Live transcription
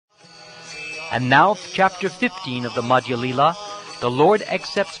And now, chapter 15 of the Madhya Lila, the Lord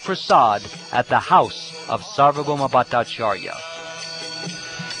accepts Prasad at the house of Sarvabhauma Bhattacharya.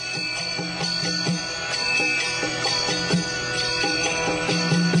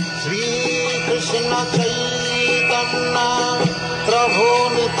 Shri Krishna Caitanya Prabhu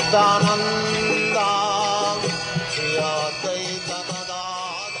Nityananda Shri Advaita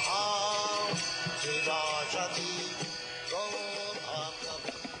Shri Dāsa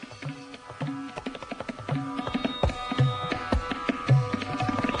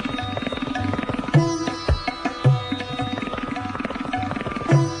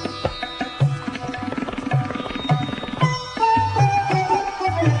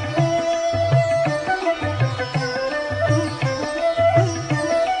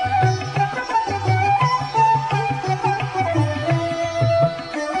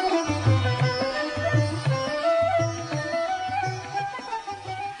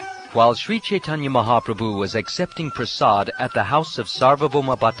While Sri Caitanya Mahaprabhu was accepting Prasad at the house of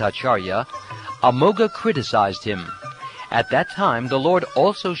Sarvabhauma Bhattacharya, Amoga criticized him. At that time, the Lord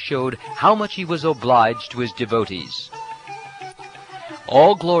also showed how much he was obliged to his devotees.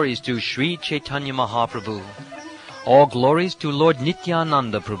 All glories to Sri Caitanya Mahaprabhu. All glories to Lord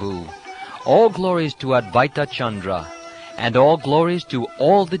Nityananda Prabhu. All glories to Advaita Chandra. And all glories to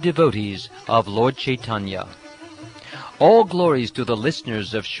all the devotees of Lord Chaitanya. All glories to the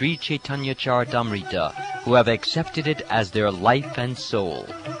listeners of Sri Caitanya-caritamrta, who have accepted it as their life and soul.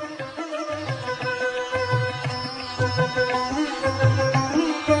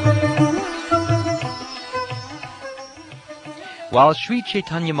 While Sri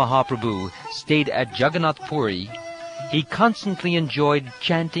Caitanya Mahaprabhu stayed at Jagannath Puri, he constantly enjoyed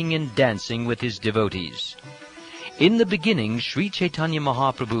chanting and dancing with his devotees. In the beginning, Sri Caitanya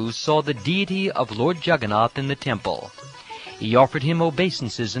Mahaprabhu saw the deity of Lord Jagannath in the temple. He offered him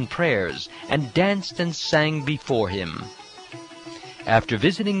obeisances and prayers, and danced and sang before him. After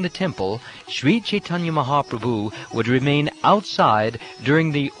visiting the temple, Sri Caitanya Mahaprabhu would remain outside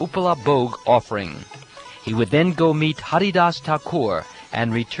during the Upala Bhog offering. He would then go meet Haridas Thakur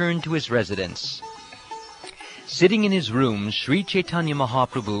and return to his residence. Sitting in his room, Sri Caitanya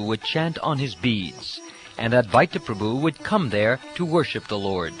Mahaprabhu would chant on his beads, and Advaita Prabhu would come there to worship the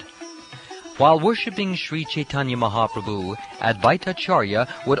Lord. While worshipping Sri Caitanya Mahaprabhu, Advaita-charya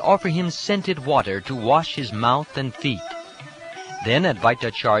would offer him scented water to wash his mouth and feet. Then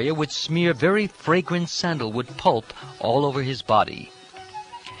Advaita-charya would smear very fragrant sandalwood pulp all over his body.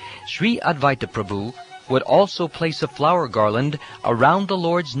 Sri Advaita Prabhu would also place a flower garland around the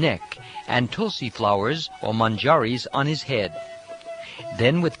Lord's neck and tulsi flowers or manjaris on his head.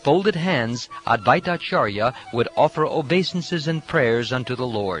 Then with folded hands, Advaita-charya would offer obeisances and prayers unto the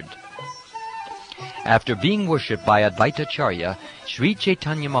Lord. After being worshipped by Advaita-charya, Sri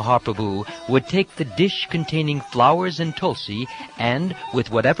Caitanya Mahaprabhu would take the dish containing flowers and tulsi and, with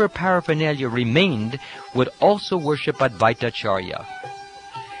whatever paraphernalia remained, would also worship Advaita-charya.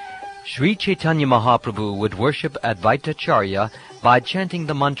 Sri Caitanya Mahaprabhu would worship Advaita-charya by chanting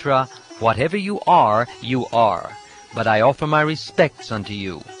the mantra, "Whatever you are, but I offer my respects unto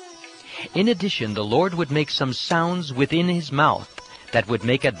you." In addition, the Lord would make some sounds within his mouth that would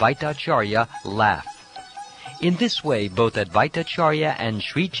make Advaita-charya laugh. In this way, both Advaita-charya and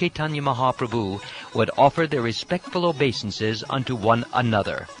Sri Caitanya Mahaprabhu would offer their respectful obeisances unto one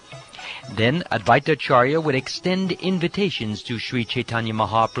another. Then Advaita-charya would extend invitations to Sri Caitanya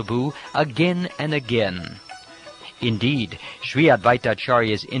Mahaprabhu again and again. Indeed, Sri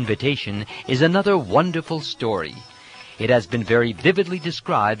Advaita-charya's invitation is another wonderful story. It has been very vividly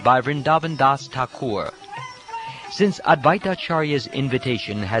described by Vrindavan Das Thakur. Since Advaita-charya's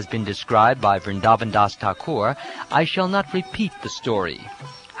invitation has been described by Vrindavan Das Thakur, I shall not repeat the story.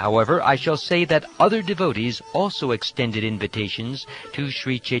 However, I shall say that other devotees also extended invitations to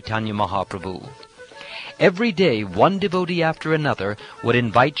Sri Caitanya Mahaprabhu. Every day, one devotee after another would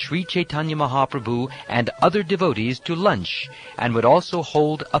invite Sri Caitanya Mahaprabhu and other devotees to lunch, and would also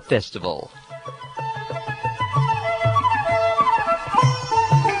hold a festival.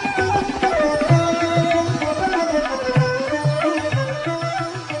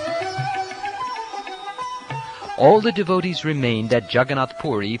 All the devotees remained at Jagannath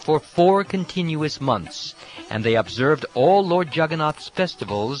Puri for 4 continuous months, and they observed all Lord Jagannath's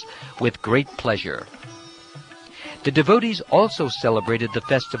festivals with great pleasure. The devotees also celebrated the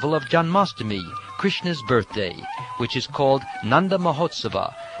festival of Janmashtami, Krishna's birthday, which is called Nanda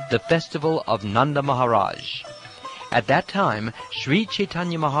Mahotsava, the festival of Nanda Maharaj. At that time, Sri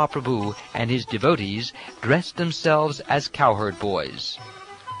Caitanya Mahaprabhu and his devotees dressed themselves as cowherd boys.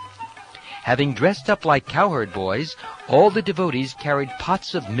 Having dressed up like cowherd boys, all the devotees carried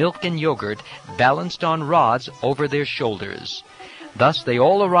pots of milk and yogurt balanced on rods over their shoulders. Thus they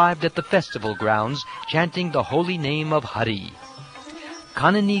all arrived at the festival grounds, chanting the holy name of Hari.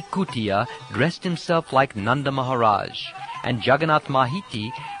 Caitanya-caritamrta dressed himself like Nanda Maharaj, and Jagannath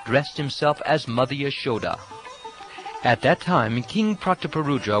Mahiti dressed himself as Mother Yashoda. At that time, King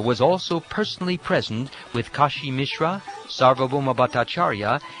Prataparudra was also personally present with Kashi Mishra, Sarvabhauma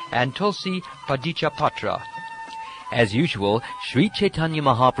Bhattacharya, and Tulsi Padicapatra. As usual, Sri Chaitanya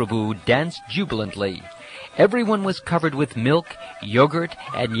Mahaprabhu danced jubilantly. Everyone was covered with milk, yogurt,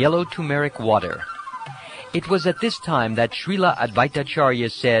 and yellow turmeric water. It was at this time that Srila Advaitacharya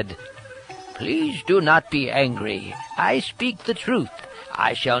said, "Please do not be angry. I speak the truth.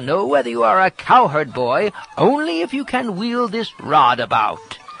 I shall know whether you are a cowherd boy only if you can wield this rod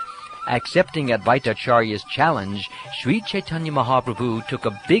about." Accepting Advaitacharya's challenge, Sri Chaitanya Mahaprabhu took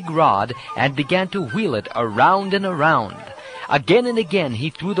a big rod and began to wheel it around and around. Again and again he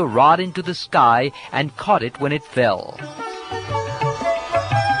threw the rod into the sky and caught it when it fell.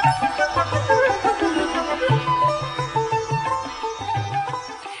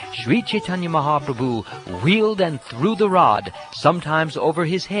 Sri Chaitanya Mahaprabhu wheeled and threw the rod, sometimes over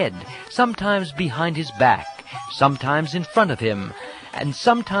his head, sometimes behind his back, sometimes in front of him, and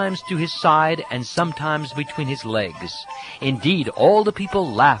sometimes to his side, and sometimes between his legs. Indeed, all the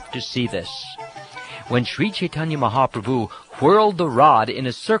people laughed to see this. When Sri Chaitanya Mahaprabhu whirled the rod in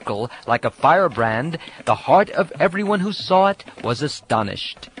a circle like a firebrand, the heart of everyone who saw it was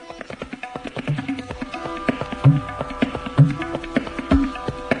astonished.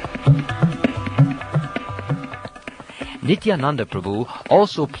 Nityananda Prabhu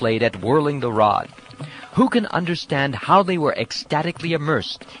also played at whirling the rod. Who can understand how they were ecstatically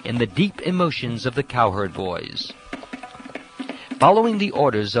immersed in the deep emotions of the cowherd boys? Following the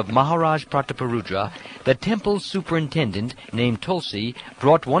orders of Maharaj Prataparudra, the temple superintendent named Tulsi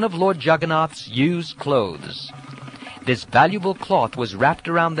brought one of Lord Jagannath's used clothes. This valuable cloth was wrapped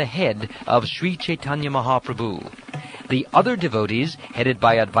around the head of Sri Chaitanya Mahaprabhu. The other devotees, headed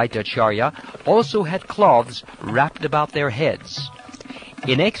by Advaitacharya, also had cloths wrapped about their heads.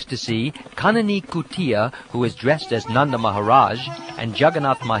 In ecstasy, Caitanya-caritamrta, who was dressed as Nanda Maharaj, and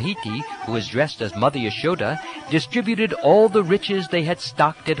Jagannath Mahiti, who was dressed as Mother Yashoda, distributed all the riches they had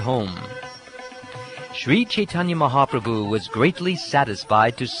stocked at home. Sri Chaitanya Mahaprabhu was greatly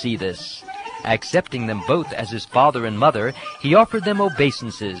satisfied to see this. Accepting them both as his father and mother, he offered them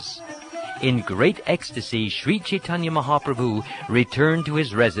obeisances. In great ecstasy, Sri Chaitanya Mahaprabhu returned to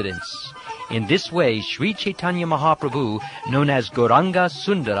his residence. In this way, Sri Chaitanya Mahaprabhu, known as Gauranga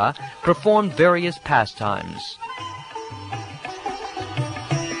Sundara, performed various pastimes.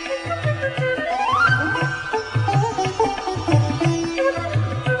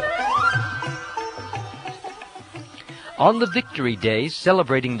 On the victory day,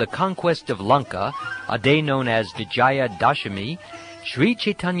 celebrating the conquest of Lanka, a day known as Vijaya-dashami, Sri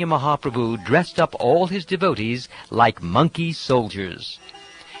Chaitanya Mahaprabhu dressed up all his devotees like monkey soldiers.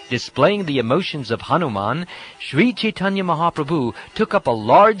 Displaying the emotions of Hanuman, Sri Chaitanya Mahaprabhu took up a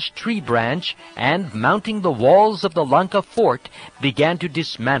large tree branch and, mounting the walls of the Lanka fort, began to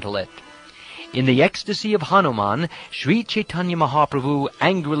dismantle it. In the ecstasy of Hanuman, Sri Chaitanya Mahaprabhu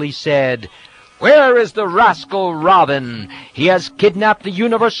angrily said, "Where is the rascal Ravan? He has kidnapped the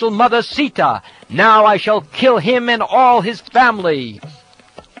universal mother Sita. Now I shall kill him and all his family."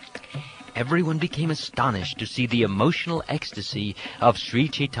 Everyone became astonished to see the emotional ecstasy of Sri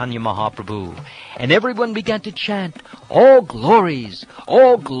Chaitanya Mahaprabhu, and everyone began to chant, all glories,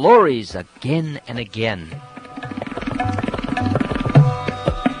 again and again.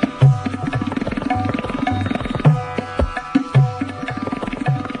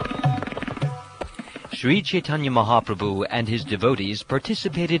 Sri Chaitanya Mahaprabhu and his devotees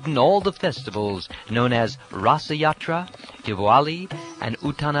participated in all the festivals known as Rasa Yatra, Diwali, and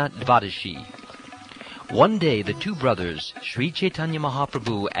Uttana Dvadashi. One day the two brothers, Sri Chaitanya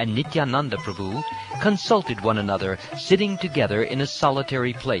Mahaprabhu and Nityananda Prabhu, consulted one another, sitting together in a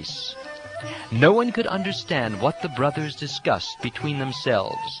solitary place. No one could understand what the brothers discussed between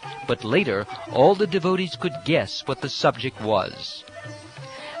themselves, but later all the devotees could guess what the subject was.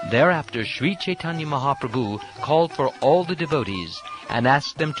 Thereafter Sri Chaitanya Mahaprabhu called for all the devotees and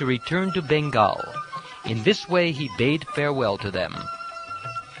asked them to return to Bengal. In this way he bade farewell to them.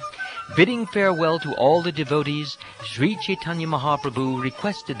 Bidding farewell to all the devotees, Sri Chaitanya Mahaprabhu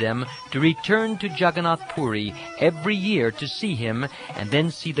requested them to return to Jagannath Puri every year to see him and then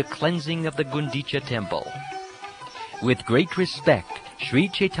see the cleansing of the Gundicha temple. With great respect, Sri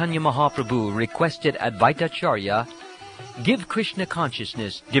Chaitanya Mahaprabhu requested Advaitacharya, Give Krishna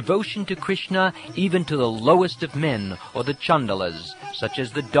consciousness, devotion to Krishna, even to the lowest of men, or the chandalas, such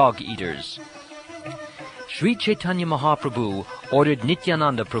as the dog-eaters. Sri Chaitanya Mahaprabhu ordered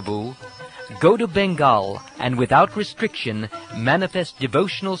Nityananda Prabhu, go to Bengal and without restriction manifest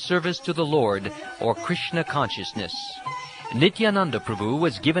devotional service to the Lord or Krishna consciousness. Nityananda Prabhu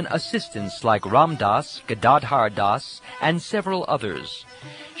was given assistants like Ram Das, Gadadhar Das, and several others.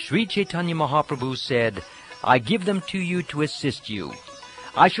 Sri Chaitanya Mahaprabhu said, I give them to you to assist you.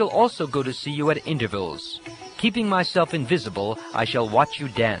 I shall also go to see you at intervals. Keeping myself invisible, I shall watch you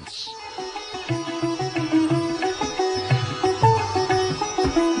dance.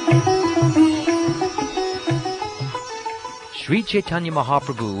 Sri Chaitanya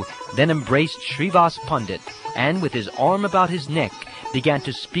Mahaprabhu then embraced Srivas Pandit and, with his arm about his neck, began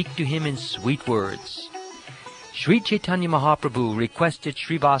to speak to him in sweet words. Sri Chaitanya Mahaprabhu requested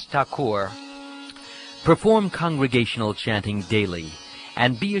Srivas Thakur, perform congregational chanting daily,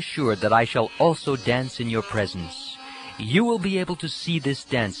 and be assured that I shall also dance in your presence. You will be able to see this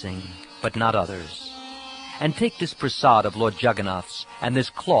dancing, but not others. And take this prasad of Lord Jagannath's and this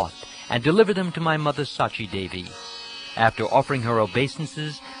cloth, and deliver them to my mother Sachi Devi. After offering her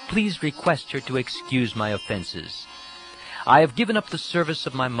obeisances, please request her to excuse my offenses. I have given up the service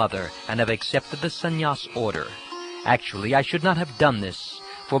of my mother and have accepted the sannyas order. Actually, I should not have done this,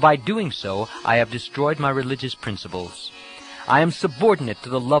 for by doing so, I have destroyed my religious principles. I am subordinate to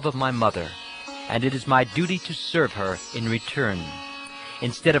the love of my mother, and it is my duty to serve her in return.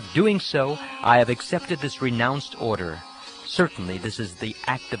 Instead of doing so, I have accepted this renounced order. Certainly, this is the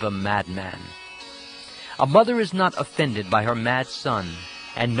act of a madman. A mother is not offended by her mad son,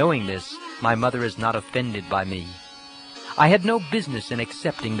 and knowing this, my mother is not offended by me. I had no business in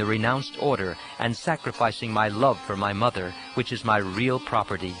accepting the renounced order and sacrificing my love for my mother, which is my real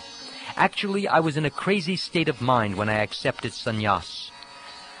property. Actually, I was in a crazy state of mind when I accepted sannyas.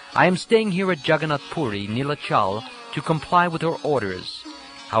 I am staying here at Jagannath Puri, Nilachal, to comply with her orders.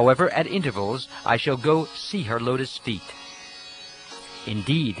 However, at intervals, I shall go see her lotus feet.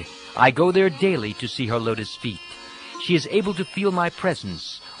 Indeed, I go there daily to see her lotus feet. She is able to feel my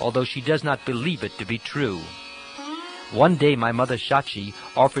presence, although she does not believe it to be true. One day my mother Shachi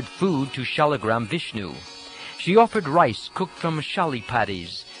offered food to Shalagram Vishnu. She offered rice cooked from shali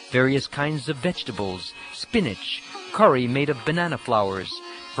paddies, various kinds of vegetables, spinach, curry made of banana flowers,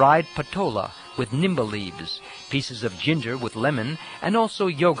 fried patola with nimba leaves, pieces of ginger with lemon, and also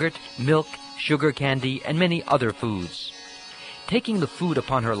yogurt, milk, sugar candy, and many other foods. Taking the food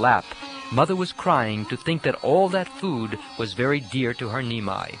upon her lap, Mother was crying to think that all that food was very dear to her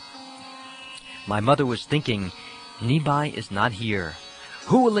Nimai. My mother was thinking, Nimai is not here.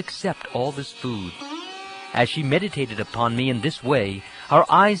 Who will accept all this food? As she meditated upon me in this way, her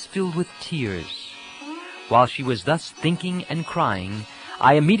eyes filled with tears. While she was thus thinking and crying,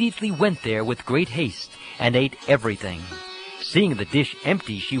 I immediately went there with great haste and ate everything. Seeing the dish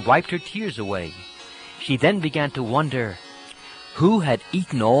empty, she wiped her tears away. She then began to wonder, who had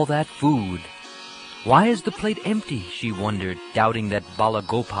eaten all that food? Why is the plate empty? She wondered, doubting that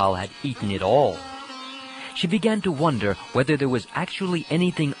Balagopal had eaten it all. She began to wonder whether there was actually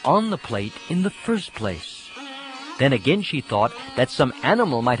anything on the plate in the first place. Then again she thought that some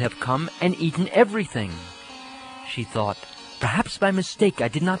animal might have come and eaten everything. She thought, perhaps by mistake I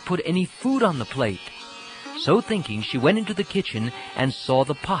did not put any food on the plate. So thinking, she went into the kitchen and saw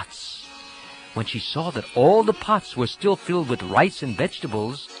the pots. When she saw that all the pots were still filled with rice and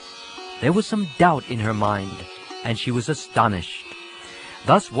vegetables, there was some doubt in her mind, and she was astonished.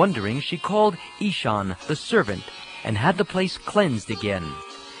 Thus wondering, she called Ishan, the servant, and had the place cleansed again.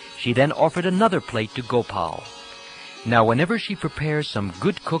 She then offered another plate to Gopal. Now whenever she prepares some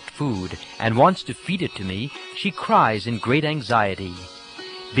good cooked food and wants to feed it to me, she cries in great anxiety.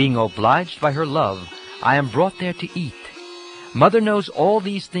 Being obliged by her love, I am brought there to eat. Mother knows all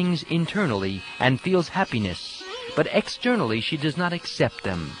these things internally and feels happiness, but externally she does not accept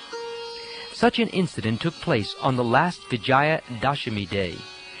them. Such an incident took place on the last Vijaya Dashami day.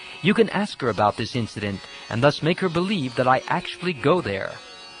 You can ask her about this incident and thus make her believe that I actually go there.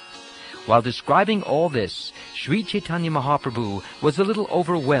 While describing all this, Sri Chaitanya Mahaprabhu was a little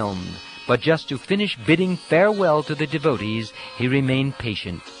overwhelmed, but just to finish bidding farewell to the devotees, he remained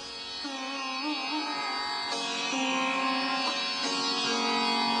patient.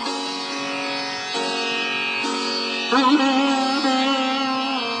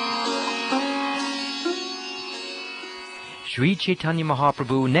 Sri Chaitanya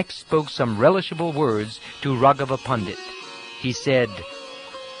Mahaprabhu next spoke some relishable words to Raghava Pandit. He said,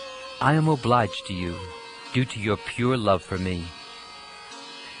 I am obliged to you, due to your pure love for me.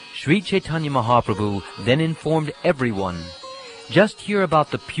 Sri Chaitanya Mahaprabhu then informed everyone, "Just hear about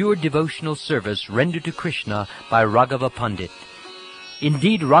the pure devotional service rendered to Krishna by Raghava Pandit.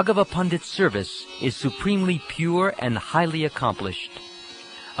 Indeed, Raghava Pandit's service is supremely pure and highly accomplished.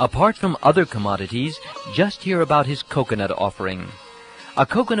 Apart from other commodities, just hear about his coconut offering. A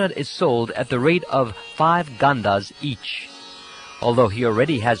coconut is sold at the rate of 5 gandas each. Although he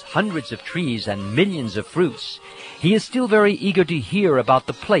already has hundreds of trees and millions of fruits, he is still very eager to hear about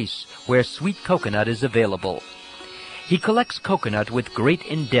the place where sweet coconut is available. He collects coconut with great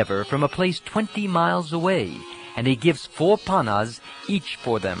endeavor from a place 20 miles away, and he gives 4 panas each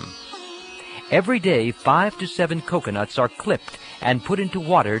for them. Every day 5 to 7 coconuts are clipped and put into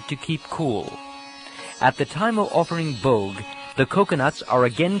water to keep cool. At the time of offering bhog, the coconuts are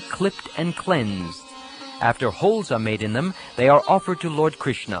again clipped and cleansed. After holes are made in them, they are offered to Lord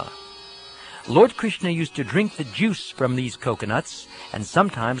Krishna. Lord Krishna used to drink the juice from these coconuts, and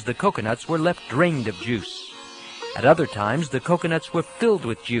sometimes the coconuts were left drained of juice. At other times, the coconuts were filled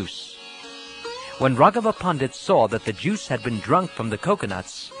with juice. When Raghava Pandit saw that the juice had been drunk from the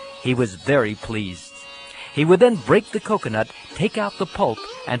coconuts, he was very pleased. He would then break the coconut, take out the pulp,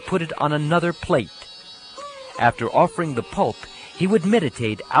 and put it on another plate. After offering the pulp, he would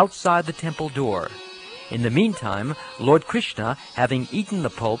meditate outside the temple door. In the meantime, Lord Krishna, having eaten the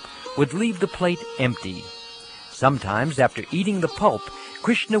pulp, would leave the plate empty. Sometimes, after eating the pulp,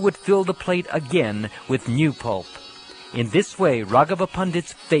 Krishna would fill the plate again with new pulp. In this way, Raghava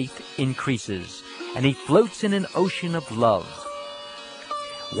Pandit's faith increases, and he floats in an ocean of love.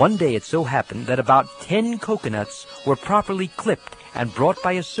 One day it so happened that about 10 coconuts were properly clipped and brought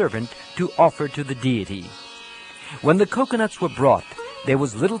by a servant to offer to the deity. When the coconuts were brought, there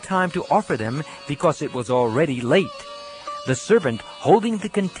was little time to offer them because it was already late. The servant, holding the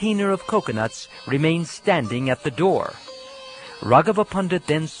container of coconuts, remained standing at the door. Raghava Pandit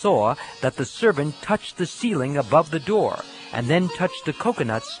then saw that the servant touched the ceiling above the door and then touched the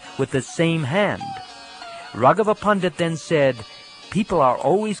coconuts with the same hand. Raghava Pandit then said, "People are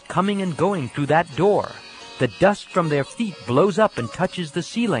always coming and going through that door. The dust from their feet blows up and touches the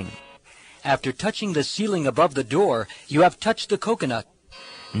ceiling. After touching the ceiling above the door, you have touched the coconut.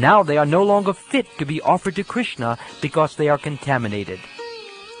 Now they are no longer fit to be offered to Krishna because they are contaminated."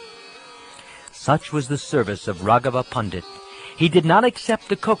 Such was the service of Raghava Pandit. He did not accept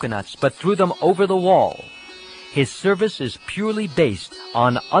the coconuts, but threw them over the wall. His service is purely based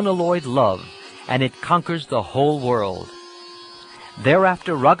on unalloyed love, and it conquers the whole world.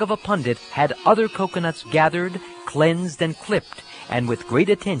 Thereafter Raghava Pandit had other coconuts gathered, cleansed, and clipped, and with great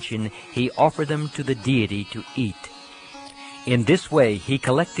attention he offered them to the deity to eat. In this way he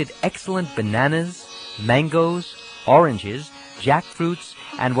collected excellent bananas, mangoes, oranges, jackfruits,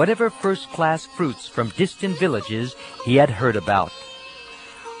 and whatever first-class fruits from distant villages he had heard about.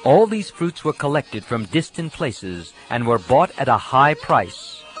 All these fruits were collected from distant places and were bought at a high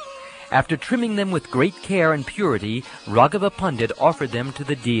price. After trimming them with great care and purity, Raghava Pandit offered them to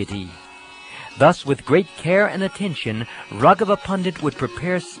the deity. Thus, with great care and attention, Raghava Pandit would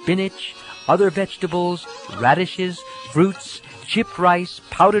prepare spinach, other vegetables, radishes, fruits, chipped rice,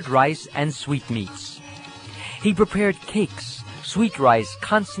 powdered rice, and sweetmeats. He prepared cakes, sweet rice,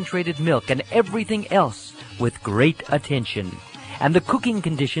 concentrated milk, and everything else with great attention. And the cooking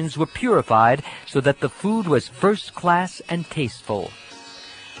conditions were purified so that the food was first class and tasteful.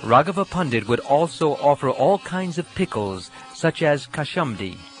 Raghava Pandit would also offer all kinds of pickles, such as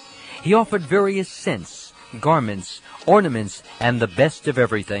kashamdi. He offered various scents, garments, ornaments, and the best of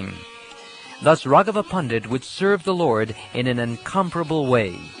everything. Thus Raghava Pandit would serve the Lord in an incomparable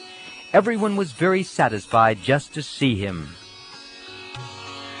way. Everyone was very satisfied just to see him.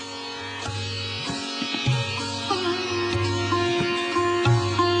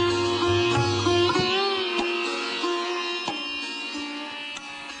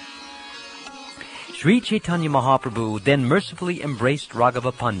 Sri Chaitanya Mahaprabhu then mercifully embraced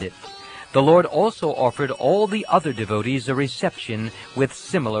Raghava Pandit. The Lord also offered all the other devotees a reception with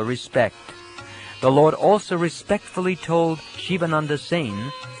similar respect. The Lord also respectfully told Shivananda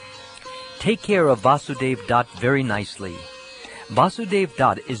Sen, "Take care of Vasudev Dutt very nicely. Vasudev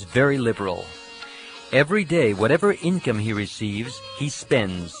Dutt is very liberal. Every day, whatever income he receives, he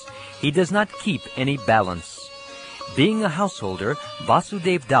spends. He does not keep any balance. Being a householder,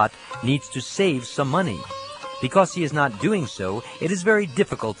 Vasudev Dutt needs to save some money. Because he is not doing so, it is very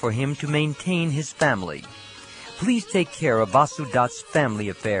difficult for him to maintain his family. Please take care of Vasu Dutt's family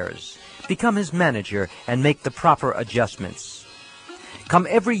affairs. Become his manager and make the proper adjustments. Come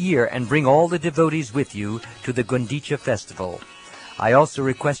every year and bring all the devotees with you to the Gundicha festival. I also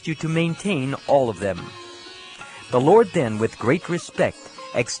request you to maintain all of them." The Lord then, with great respect,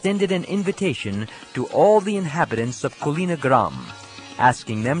 extended an invitation to all the inhabitants of Kulinagram,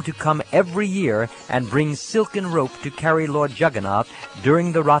 asking them to come every year and bring silken rope to carry Lord Jagannath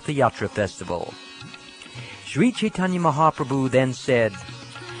during the Ratha Yatra festival. Sri Chaitanya Mahaprabhu then said,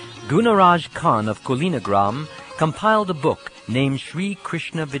 Gunaraj Khan of Kulinagram compiled a book named Sri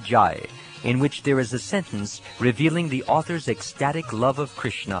Krishna Vijay, in which there is a sentence revealing the author's ecstatic love of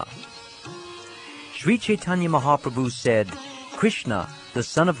Krishna. Sri Chaitanya Mahaprabhu said, Krishna, the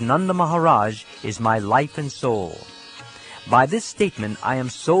son of Nanda Maharaj, is my life and soul. By this statement I am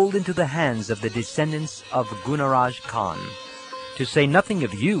sold into the hands of the descendants of Gunaraj Khan. To say nothing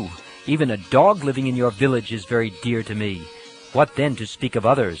of you, even a dog living in your village is very dear to me. What then to speak of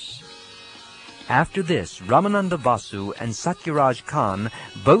others? After this, Ramananda Vasu and Satyaraj Khan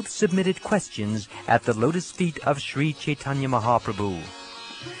both submitted questions at the lotus feet of Sri Chaitanya Mahaprabhu.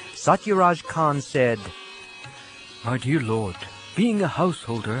 Satyaraj Khan said, My dear Lord, being a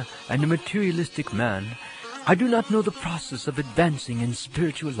householder and a materialistic man, I do not know the process of advancing in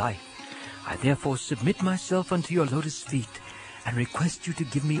spiritual life. I therefore submit myself unto your lotus feet and request you to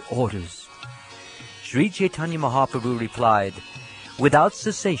give me orders. Sri Chaitanya Mahaprabhu replied, Without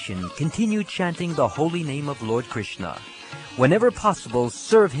cessation, continue chanting the holy name of Lord Krishna. Whenever possible,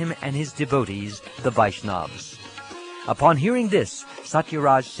 serve him and his devotees, the Vaishnavas. Upon hearing this,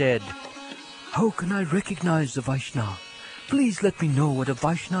 Satyaraj said, How can I recognize the Vaishnava? Please let me know what a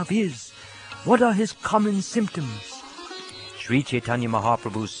Vaishnava is. What are his common symptoms? Sri Chaitanya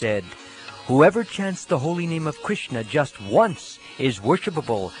Mahaprabhu said, Whoever chants the holy name of Krishna just once is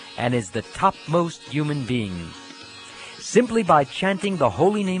worshipable and is the topmost human being. Simply by chanting the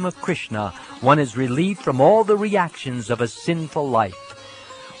holy name of Krishna, one is relieved from all the reactions of a sinful life.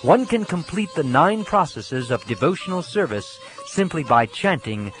 One can complete the 9 processes of devotional service simply by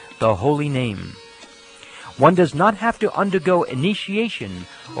chanting the holy name. One does not have to undergo initiation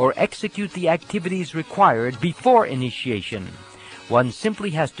or execute the activities required before initiation. One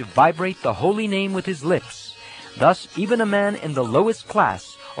simply has to vibrate the holy name with his lips. Thus, even a man in the lowest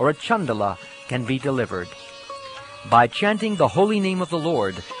class or a chandala can be delivered. By chanting the holy name of the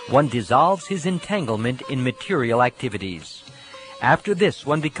Lord, one dissolves his entanglement in material activities. After this,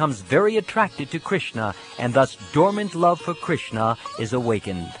 one becomes very attracted to Krishna, and thus dormant love for Krishna is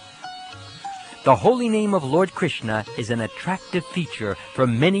awakened. The holy name of Lord Krishna is an attractive feature for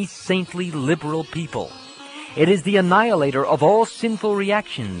many saintly, liberal people. It is the annihilator of all sinful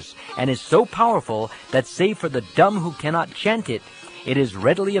reactions, and is so powerful that save for the dumb who cannot chant it, it is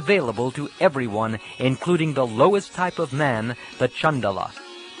readily available to everyone, including the lowest type of man, the Chandala.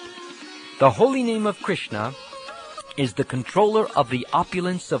 The holy name of Krishna is the controller of the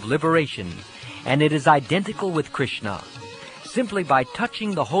opulence of liberation, and it is identical with Krishna. Simply by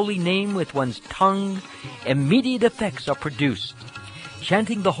touching the holy name with one's tongue, immediate effects are produced.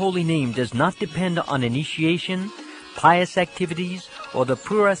 Chanting the holy name does not depend on initiation, pious activities, or the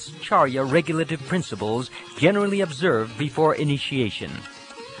Purascharya regulative principles generally observed before initiation.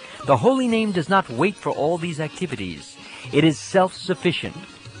 The holy name does not wait for all these activities. It is self-sufficient.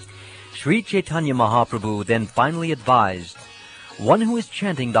 Sri Chaitanya Mahaprabhu then finally advised, One who is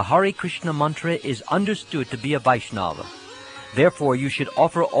chanting the Hare Krishna mantra is understood to be a Vaishnava. Therefore you should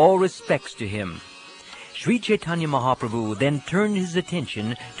offer all respects to him. Sri Chaitanya Mahaprabhu then turned his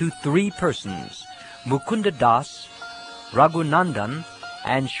attention to 3 persons, Mukunda Das, Raghunandan,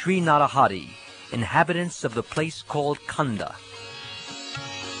 and Sri Narahari, inhabitants of the place called Kanda.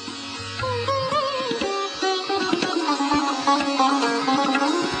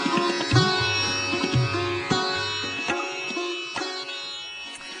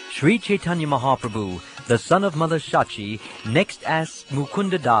 Sri Chaitanya Mahaprabhu, the son of Mother Shachi, next asked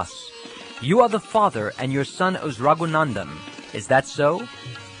Mukunda Das, You are the father and your son is Raghunandan. Is that so?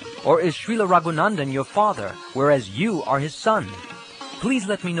 Or is Srila Raghunandan your father, whereas you are his son? Please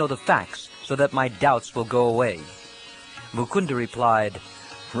let me know the facts so that my doubts will go away. Mukunda replied,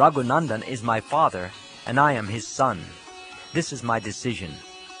 Raghunandan is my father, and I am his son. This is my decision.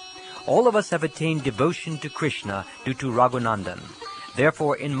 All of us have attained devotion to Krishna due to Raghunandan.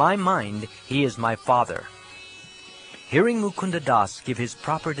 Therefore, in my mind, he is my father. Hearing Mukunda Das give his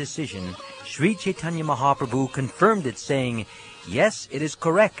proper decision, Sri Chaitanya Mahaprabhu confirmed it, saying, Yes, it is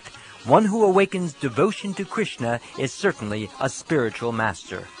correct. One who awakens devotion to Krishna is certainly a spiritual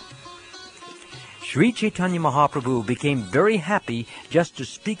master. Sri Chaitanya Mahaprabhu became very happy just to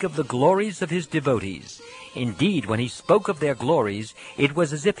speak of the glories of his devotees. Indeed, when he spoke of their glories, it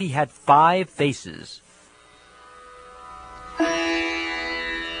was as if he had 5 faces.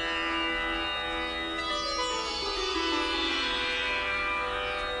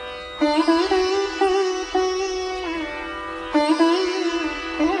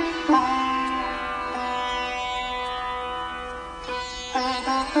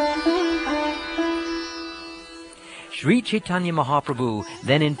 Sri Chaitanya Mahaprabhu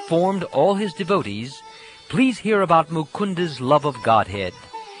then informed all his devotees, "Please hear about Mukunda's love of Godhead.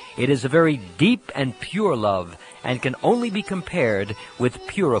 It is a very deep and pure love, and can only be compared with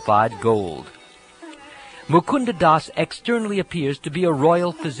purified gold." Mukunda Das externally appears to be a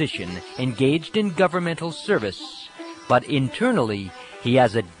royal physician engaged in governmental service, but internally he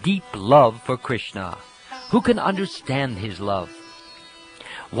has a deep love for Krishna. Who can understand his love?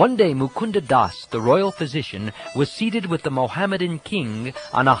 One day Mukunda Das, the royal physician, was seated with the Mohammedan king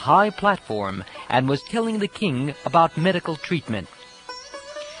on a high platform and was telling the king about medical treatment.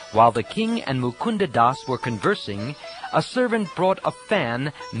 While the king and Mukunda Das were conversing, a servant brought a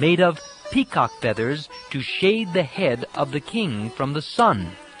fan made of peacock feathers to shade the head of the king from the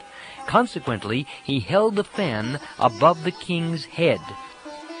sun. Consequently, he held the fan above the king's head.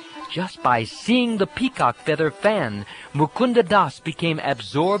 Just by seeing the peacock feather fan, Mukunda Das became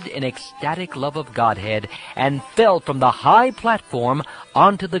absorbed in ecstatic love of Godhead and fell from the high platform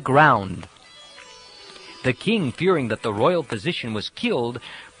onto the ground. The king, fearing that the royal physician was killed,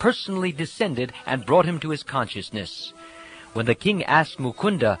 personally descended and brought him to his consciousness. When the king asked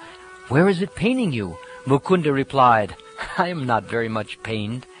Mukunda, "Where is it paining you?" Mukunda replied, "I am not very much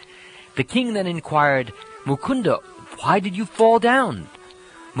pained." The king then inquired, "Mukunda, why did you fall down?"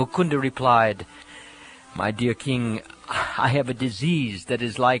 Mukunda replied, "My dear king, I have a disease that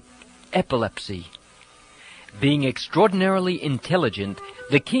is like epilepsy." Being extraordinarily intelligent,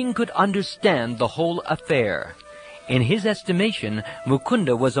 the king could understand the whole affair. In his estimation,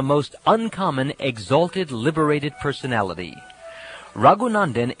 Mukunda was a most uncommon, exalted, liberated personality.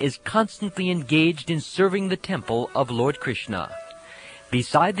 Raghunandan is constantly engaged in serving the temple of Lord Krishna.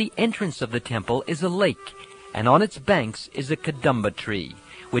 Beside the entrance of the temple is a lake, and on its banks is a kadamba tree,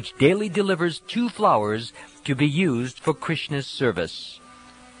 which daily delivers 2 flowers to be used for Krishna's service.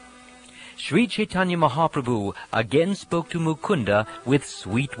 Sri Chaitanya Mahaprabhu again spoke to Mukunda with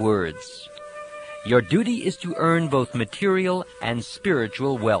sweet words. "Your duty is to earn both material and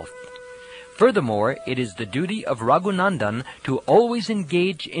spiritual wealth. Furthermore, it is the duty of Raghunandan to always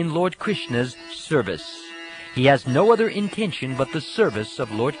engage in Lord Krishna's service. He has no other intention but the service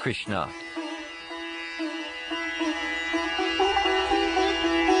of Lord Krishna."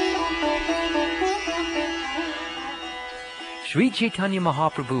 Sri Chaitanya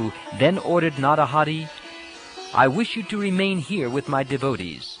Mahaprabhu then ordered Narahari, "I wish you to remain here with my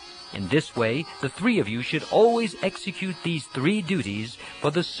devotees. In this way, the 3 of you should always execute these 3 duties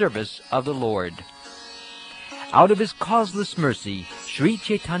for the service of the Lord." Out of his causeless mercy, Sri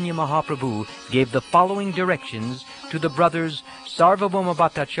Chaitanya Mahaprabhu gave the following directions to the brothers Sarvabhauma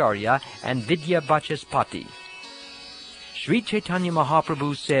Bhattacharya and Vidya Vachaspati. Sri Chaitanya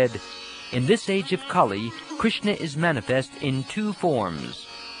Mahaprabhu said, "In this age of Kali, Krishna is manifest in 2 forms,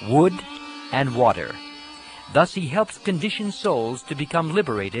 wood and water. Thus he helps conditioned souls to become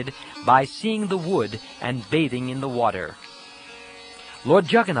liberated by seeing the wood and bathing in the water.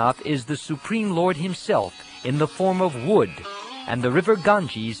 Lord Jagannath is the Supreme Lord himself in the form of wood, and the river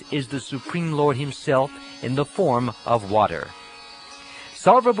Ganges is the Supreme Lord himself in the form of water.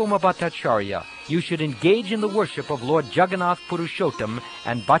 Sarvabhauma Bhattacharya, you should engage in the worship of Lord Jagannath Purushottam,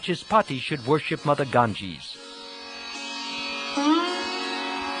 and Vachaspati should worship Mother Ganges."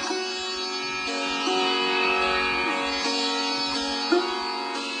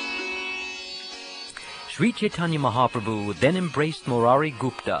 Sri Chaitanya Mahaprabhu then embraced Murari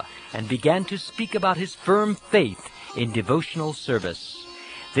Gupta and began to speak about his firm faith in devotional service.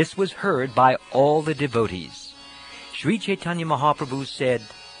 This was heard by all the devotees. Sri Chaitanya Mahaprabhu said,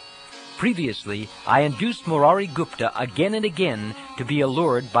 "Previously, I induced Murari Gupta again and again to be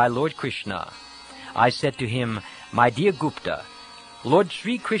allured by Lord Krishna. I said to him, 'My dear Gupta, Lord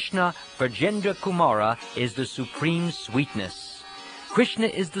Sri Krishna Brajendra Kumara is the supreme sweetness. Krishna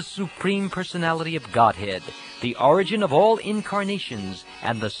is the supreme personality of Godhead, the origin of all incarnations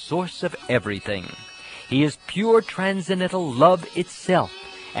and the source of everything. He is pure transcendental love itself,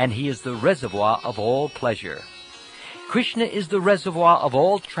 and he is the reservoir of all pleasure. Krishna is the reservoir of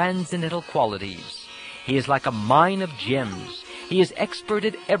all transcendental qualities. He is like a mine of gems. He is expert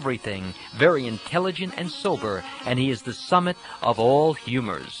at everything, very intelligent and sober, and he is the summit of all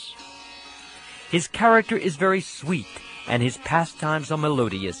humors. His character is very sweet, and his pastimes are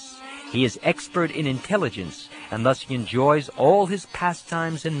melodious. He is expert in intelligence, and thus he enjoys all his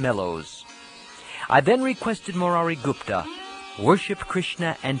pastimes and mellows.' I then requested Murari Gupta, 'Worship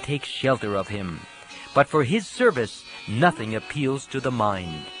Krishna and take shelter of him. But for his service, nothing appeals to the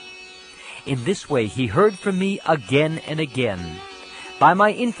mind.' In this way he heard from me again and again. By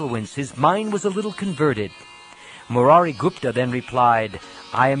my influence his mind was a little converted. Murari Gupta then replied,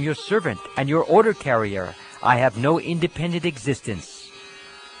 'I am your servant and your order carrier. I have no independent existence."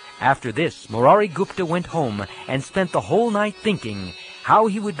 After this, Murari Gupta went home and spent the whole night thinking how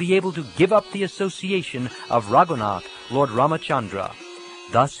he would be able to give up the association of Raghunath, Lord Ramachandra.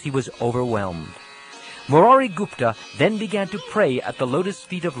 Thus he was overwhelmed. Murari Gupta then began to pray at the lotus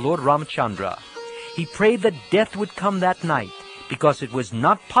feet of Lord Ramachandra. He prayed that death would come that night, because it was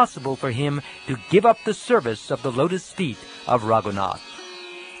not possible for him to give up the service of the lotus feet of Raghunath.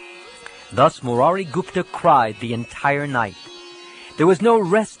 Thus Murari Gupta cried the entire night. There was no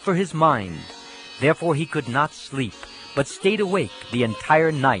rest for his mind. Therefore he could not sleep, but stayed awake the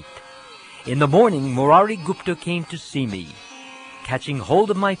entire night. In the morning, Murari Gupta came to see me. Catching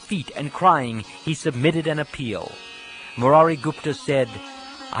hold of my feet and crying, he submitted an appeal. Murari Gupta said,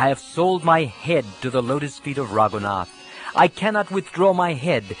 "I have sold my head to the lotus feet of Raghunath. I cannot withdraw my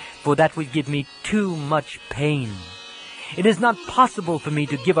head, for that would give me too much pain. It is not possible for me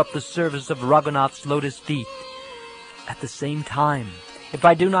to give up the service of Raghunath's lotus feet. At the same time, if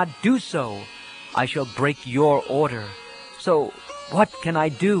I do not do so, I shall break your order. So what can I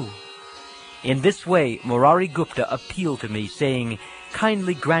do?" In this way, Murari Gupta appealed to me, saying,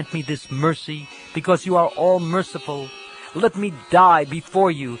 "Kindly grant me this mercy, because you are all merciful. Let me die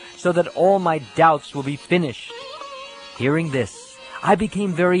before you, so that all my doubts will be finished." Hearing this, I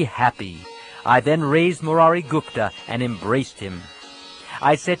became very happy. I then raised Murari Gupta and embraced him.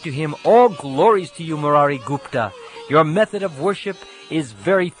 I said to him, "All glories to you, Murari Gupta. Your method of worship is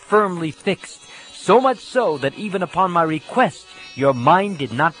very firmly fixed, so much so that even upon my request, your mind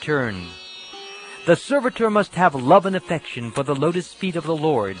did not turn. The servitor must have love and affection for the lotus feet of the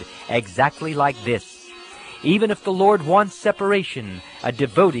Lord, exactly like this. Even if the Lord wants separation, a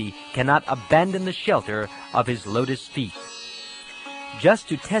devotee cannot abandon the shelter of his lotus feet. Just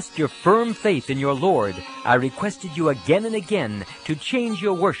to test your firm faith in your Lord, I requested you again and again to change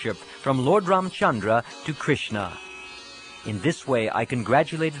your worship from Lord Ramchandra to Krishna." In this way, I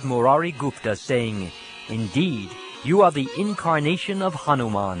congratulated Murari Gupta, saying, "Indeed, you are the incarnation of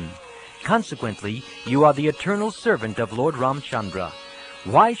Hanuman. Consequently, you are the eternal servant of Lord Ramchandra.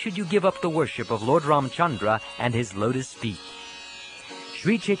 Why should you give up the worship of Lord Ramchandra and his lotus feet?"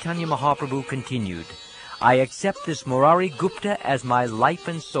 Sri Chaitanya Mahaprabhu continued, "I accept this Murari Gupta as my life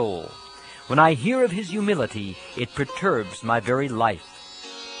and soul. When I hear of his humility, it perturbs my very life.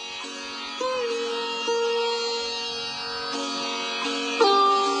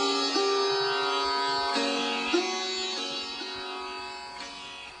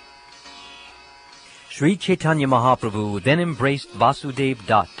 Sri Chaitanya Mahaprabhu then embraced Vasudev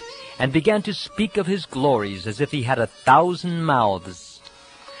Dutt and began to speak of his glories as if he had 1,000 mouths.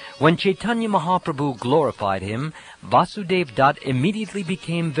 When Chaitanya Mahaprabhu glorified him, Vasudev Dutt immediately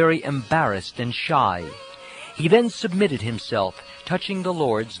became very embarrassed and shy. He then submitted himself, touching the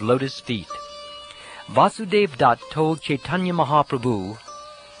Lord's lotus feet. Vasudev Dutt told Chaitanya Mahaprabhu,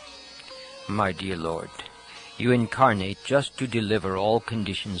 "My dear Lord, you incarnate just to deliver all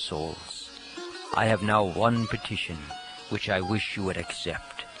conditioned souls. I have now one petition, which I wish you would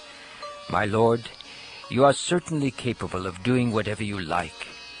accept. My Lord, you are certainly capable of doing whatever you like,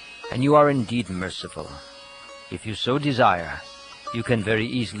 and you are indeed merciful. If you so desire, you can very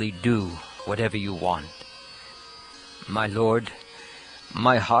easily do whatever you want. My Lord,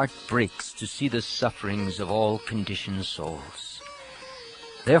 my heart breaks to see the sufferings of all conditioned souls.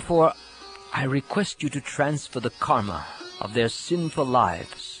 Therefore, I request you to transfer the karma of their sinful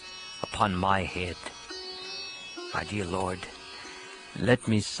lives upon my head. My dear Lord, let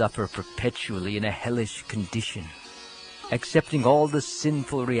me suffer perpetually in a hellish condition, accepting all the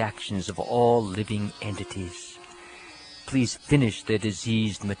sinful reactions of all living entities. Please finish their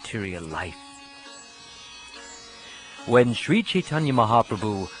diseased material life." When Sri Chaitanya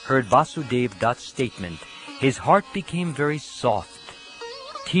Mahaprabhu heard Vasudev Dutt's statement, his heart became very soft.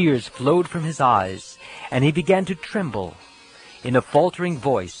 Tears flowed from his eyes, and he began to tremble. In a faltering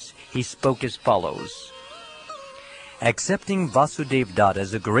voice, he spoke as follows. Accepting Vasudev Dutt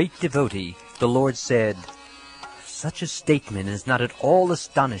as a great devotee, the Lord said, "Such a statement is not at all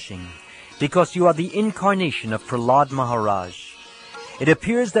astonishing, because you are the incarnation of Prahlad Maharaj. It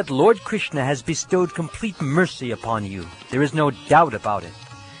appears that Lord Krishna has bestowed complete mercy upon you. There is no doubt about it.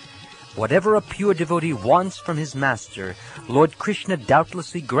 Whatever a pure devotee wants from his master, Lord Krishna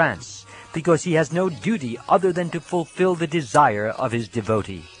doubtlessly grants, because he has no duty other than to fulfill the desire of his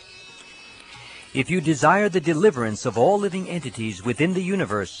devotee. If you desire the deliverance of all living entities within the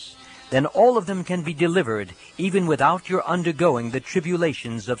universe, then all of them can be delivered even without your undergoing the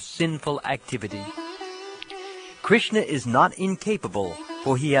tribulations of sinful activity. Krishna is not incapable,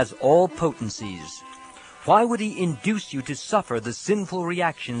 for he has all potencies. Why would he induce you to suffer the sinful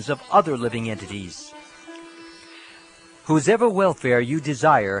reactions of other living entities? Whosever welfare you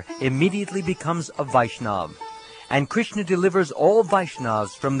desire immediately becomes a Vaishnav, and Krishna delivers all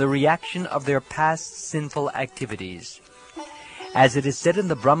Vaishnavas from the reaction of their past sinful activities. As it is said in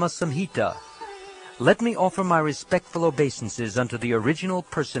the Brahma Samhita, "Let me offer my respectful obeisances unto the original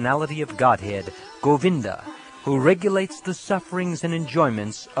personality of Godhead, Govinda, who regulates the sufferings and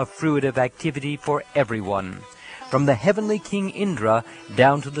enjoyments of fruitive activity for everyone, from the heavenly King Indra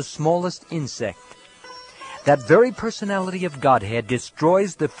down to the smallest insect. That very personality of Godhead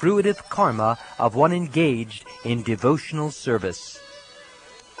destroys the fruitive karma of one engaged in devotional service.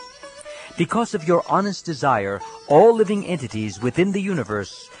 Because of your honest desire, all living entities within the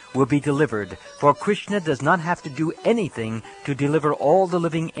universe will be delivered, for Krishna does not have to do anything to deliver all the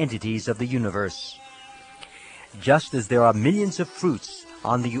living entities of the universe. Just as there are millions of fruits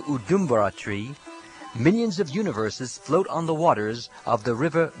on the Udumbara tree, millions of universes float on the waters of the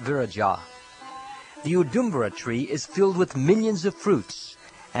river Viraja. The Udumbara tree is filled with millions of fruits,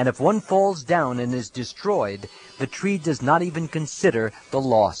 and if one falls down and is destroyed, the tree does not even consider the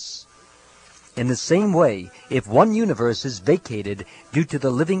loss. In the same way, if one universe is vacated due to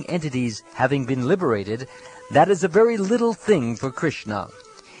the living entities having been liberated, that is a very little thing for Krishna.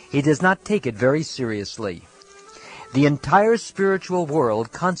 He does not take it very seriously. The entire spiritual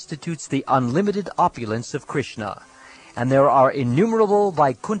world constitutes the unlimited opulence of Krishna, and there are innumerable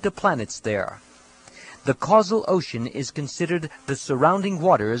Vaikuntha planets there. The causal ocean is considered the surrounding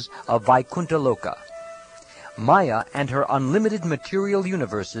waters of Vaikuntha Loka. Maya and her unlimited material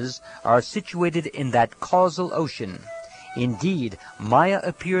universes are situated in that causal ocean. Indeed, Maya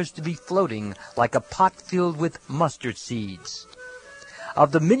appears to be floating like a pot filled with mustard seeds.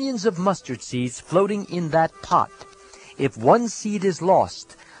 Of the millions of mustard seeds floating in that pot, if one seed is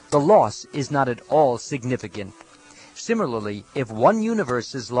lost, the loss is not at all significant. Similarly, if one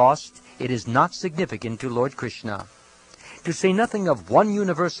universe is lost, it is not significant to Lord Krishna. To say nothing of one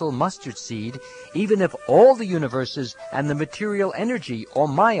universal mustard seed, even if all the universes and the material energy or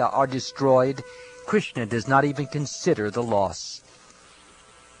Maya are destroyed, Krishna does not even consider the loss.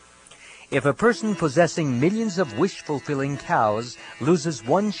 If a person possessing millions of wish-fulfilling cows loses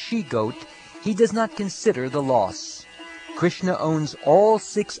one she-goat, he does not consider the loss. Krishna owns all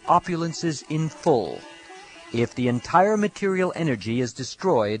 6 opulences in full. If the entire material energy is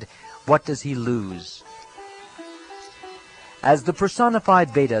destroyed, what does he lose? As the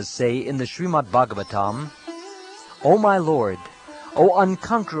personified Vedas say in the Srimad Bhagavatam, O my Lord, O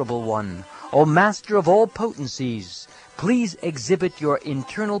unconquerable one, O master of all potencies, please exhibit your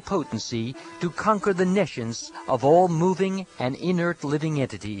internal potency to conquer the nescience of all moving and inert living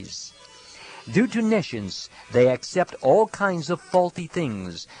entities. Due to nescience, they accept all kinds of faulty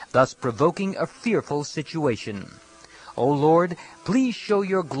things, thus provoking a fearful situation. O Lord, please show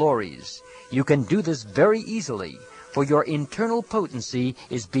your glories. You can do this very easily, for your internal potency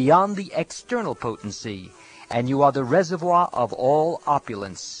is beyond the external potency, and you are the reservoir of all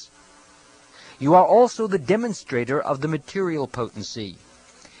opulence. You are also the demonstrator of the material potency.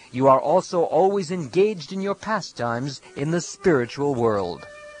 You are also always engaged in your pastimes in the spiritual world.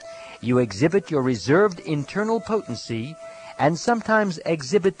 You exhibit your reserved internal potency, and sometimes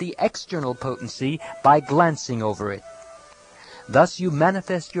exhibit the external potency by glancing over it. Thus you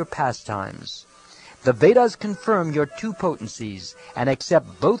manifest your pastimes. The Vedas confirm your 2 potencies and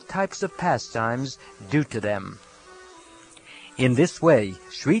accept both types of pastimes due to them. In this way,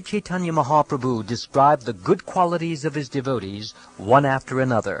 Sri Caitanya Mahaprabhu described the good qualities of his devotees one after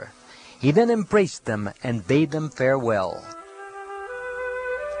another. He then embraced them and bade them farewell.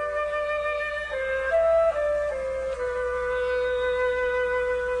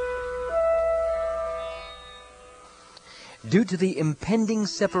 Due to the impending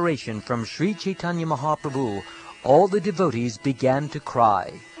separation from Sri Caitanya Mahaprabhu, all the devotees began to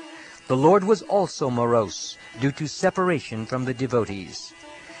cry. The Lord was also morose due to separation from the devotees.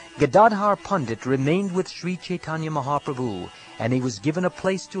 Gadadhar Pandit remained with Sri Caitanya Mahaprabhu, and he was given a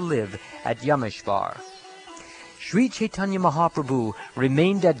place to live at Yameshwar. Sri Caitanya Mahaprabhu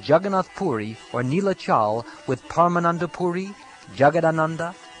remained at Jagannath Puri or Nilachal with Paramananda Puri,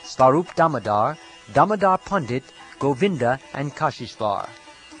 Jagadananda, Svarup Damodar, Damodar Pandit, Govinda and Kashishvar.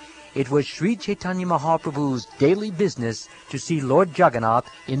 It was Sri Caitanya Mahaprabhu's daily business to see Lord Jagannath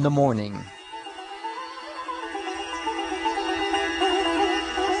in the morning.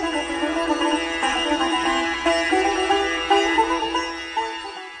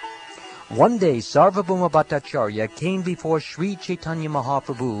 One day Sarvabhauma Bhattacharya came before Sri Caitanya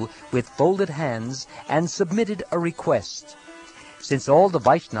Mahaprabhu with folded hands and submitted a request. Since all the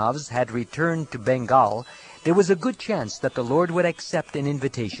Vaishnavas had returned to Bengal, there was a good chance that the Lord would accept an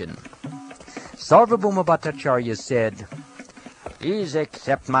invitation. Sarvabhauma Bhattacharya said, "Please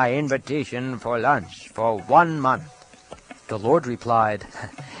accept my invitation for lunch for 1 month." The Lord replied,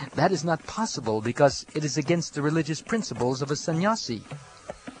 "That is not possible because it is against the religious principles of a sannyasi."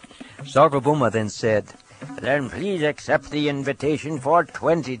 Sarvabhauma then said, "Then please accept the invitation for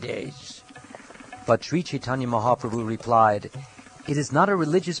 20 days. But Sri Chaitanya Mahaprabhu replied, "It is not a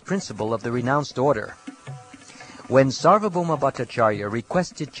religious principle of the renounced order." When Sarvabhauma Bhattacharya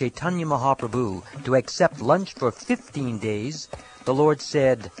requested Chaitanya Mahaprabhu to accept lunch for 15 days, the Lord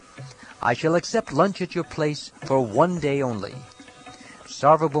said, "I shall accept lunch at your place for 1 day only."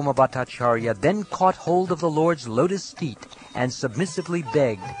 Sarvabhauma Bhattacharya then caught hold of the Lord's lotus feet and submissively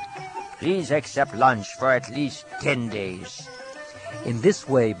begged, "Please accept lunch for at least 10 days. In this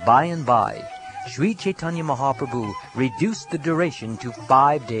way, by and by, Sri Chaitanya Mahaprabhu reduced the duration to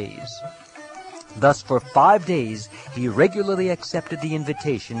 5 days. Thus, for 5 days, he regularly accepted the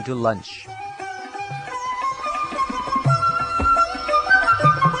invitation to lunch.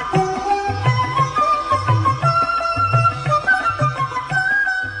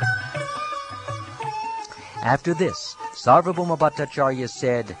 After this, Sarvabhauma Bhattacharya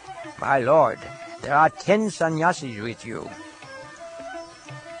said, My lord, there are 10 sannyasis with you."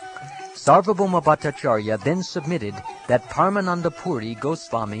 Sarvabhauma Bhattacharya then submitted that Paramananda Puri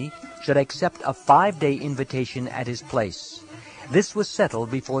Goswami should accept a 5-day invitation at his place. This was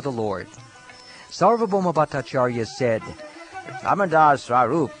settled before the Lord. Sarvabhauma Bhattacharya said, "Damodar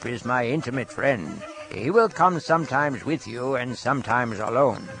Swarup is my intimate friend. He will come sometimes with you and sometimes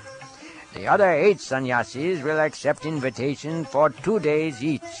alone. The other 8 sannyasis will accept invitation for 2 days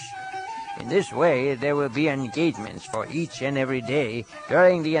each. In this way, there will be engagements for each and every day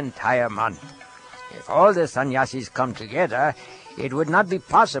during the entire month. If all the sannyasis come together, it would not be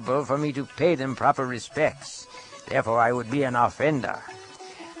possible for me to pay them proper respects. Therefore, I would be an offender.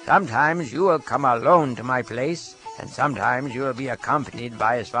 Sometimes you will come alone to my place, and sometimes you will be accompanied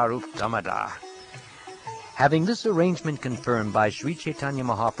by Swarup Damodar." Having this arrangement confirmed by Sri Chaitanya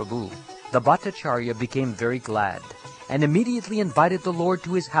Mahaprabhu, the Bhattacharya became very glad, and immediately invited the Lord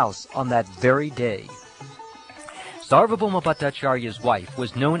to his house on that very day. Sarvabhauma Bhattacharya's wife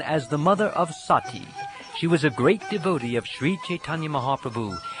was known as the mother of Sati. She was a great devotee of Sri Chaitanya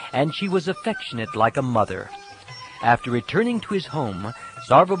Mahaprabhu, and she was affectionate like a mother. After returning to his home,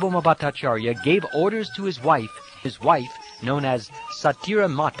 Sarvabhauma Bhattacharya gave orders to his wife. His wife, known as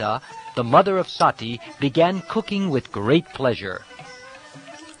Satira-mata, the mother of Sati, began cooking with great pleasure.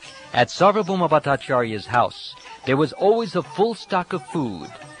 At Sarvabhauma Bhattacharya's house, there was always a full stock of food.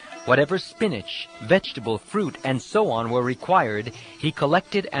 Whatever spinach, vegetable, fruit, and so on were required, he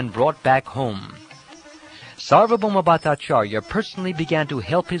collected and brought back home. Sarvabhauma Bhattacharya personally began to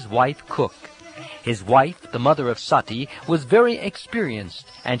help his wife cook. His wife, the mother of Sati, was very experienced,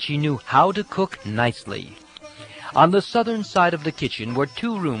 and she knew how to cook nicely. On the southern side of the kitchen were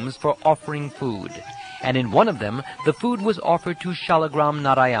 2 rooms for offering food, and in one of them the food was offered to Shalagram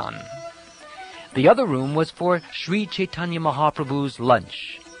Narayan. The other room was for Sri Chaitanya Mahaprabhu's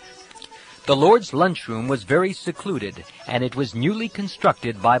lunch. The Lord's lunchroom was very secluded, and it was newly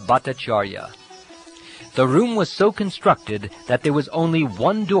constructed by Bhattacharya. The room was so constructed that there was only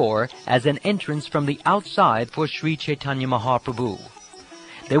one door as an entrance from the outside for Sri Chaitanya Mahaprabhu.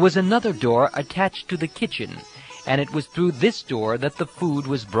 There was another door attached to the kitchen, and it was through this door that the food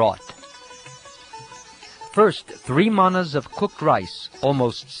was brought. First, 3 manas of cooked rice,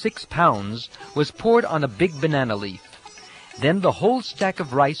 almost 6 pounds, was poured on a big banana leaf. Then the whole stack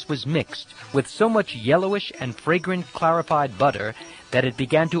of rice was mixed with so much yellowish and fragrant clarified butter that it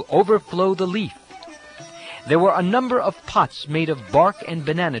began to overflow the leaf. There were a number of pots made of bark and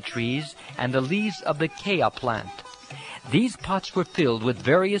banana trees and the leaves of the kea plant. These pots were filled with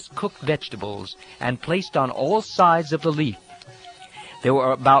various cooked vegetables and placed on all sides of the leaf. There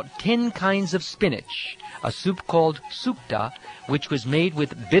were about 10 kinds of spinach, a soup called sukta, which was made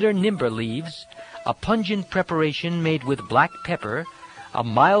with bitter nimber leaves, a pungent preparation made with black pepper, a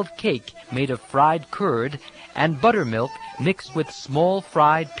mild cake made of fried curd, and buttermilk mixed with small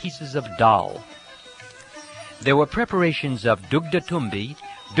fried pieces of dal. There were preparations of dugda tumbi,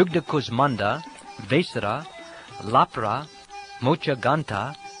 dugda kusmanda, vesara, lapra, mocha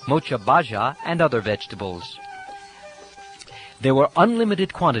ganta, mocha bhaja, and other vegetables. There were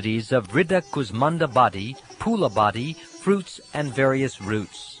unlimited quantities of Ridda Kusmanda body, Pula body, fruits, and various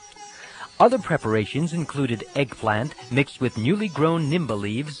roots. Other preparations included eggplant mixed with newly grown nimba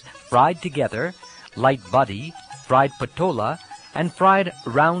leaves, fried together, light body, fried patola, and fried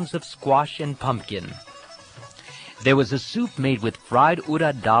rounds of squash and pumpkin. There was a soup made with fried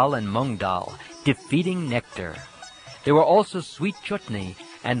urad dal and mung dal, defeating nectar. There were also sweet chutney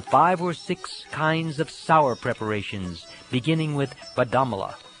and 5 or 6 kinds of sour preparations, beginning with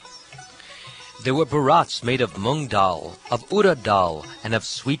badamala. There were barats made of mung dal, of urad dal, and of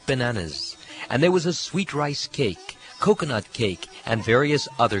sweet bananas, and there was a sweet rice cake, coconut cake, and various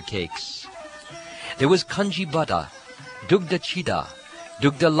other cakes. There was kanji bada, dugda chida,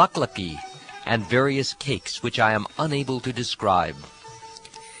 dugda laklaki, and various cakes which I am unable to describe.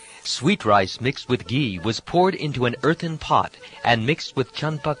 Sweet rice mixed with ghee was poured into an earthen pot and mixed with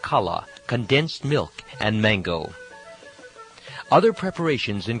chanpa kala, condensed milk, and mango. Other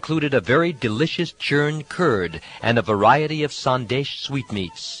preparations included a very delicious churned curd and a variety of sandesh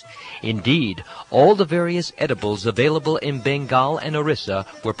sweetmeats. Indeed, all the various edibles available in Bengal and Orissa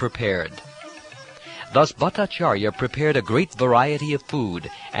were prepared. Thus Bhattacharya prepared a great variety of food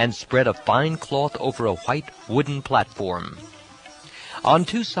and spread a fine cloth over a white wooden platform. On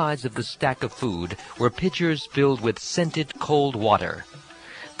 2 sides of the stack of food were pitchers filled with scented cold water.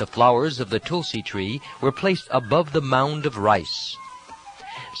 The flowers of the tulsi tree were placed above the mound of rice.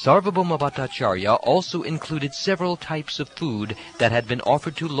 Sarvabhauma Bhattacharya also included several types of food that had been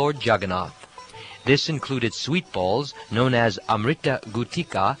offered to Lord Jagannath. This included sweet balls known as amrita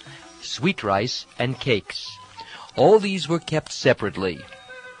gutika, sweet rice, and cakes. All these were kept separately.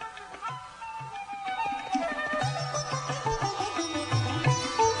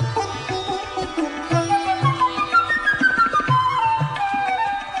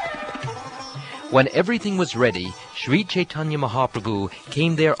 When everything was ready, Sri Chaitanya Mahaprabhu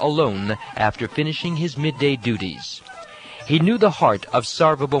came there alone after finishing his midday duties. He knew the heart of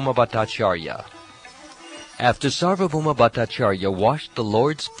Sarvabhauma Bhattacharya. After Sarvabhauma Bhattacharya washed the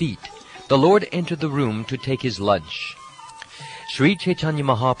Lord's feet, the Lord entered the room to take his lunch. Sri Chaitanya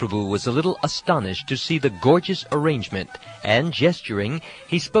Mahaprabhu was a little astonished to see the gorgeous arrangement, and gesturing,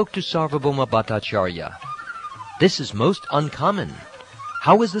 he spoke to Sarvabhauma Bhattacharya. "This is most uncommon.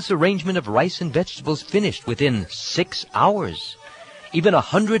 How is this arrangement of rice and vegetables finished within 6 hours? Even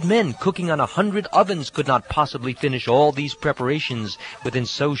 100 men cooking on 100 ovens could not possibly finish all these preparations within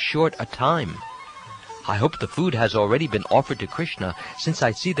so short a time. I hope the food has already been offered to Krishna, since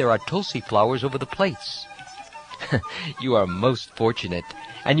I see there are tulsi flowers over the plates." "You are most fortunate,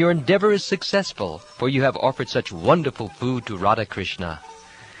 and your endeavor is successful, for you have offered such wonderful food to Radha Krishna.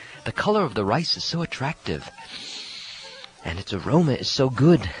 The color of the rice is so attractive, and its aroma is so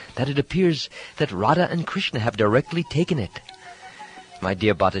good that it appears that Radha and Krishna have directly taken it. My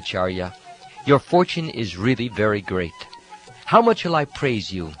dear Bhattacharya, your fortune is really very great. How much shall I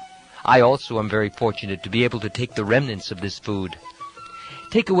praise you? I also am very fortunate to be able to take the remnants of this food.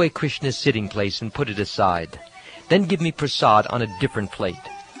 Take away Krishna's sitting place and put it aside. Then give me prasad on a different plate."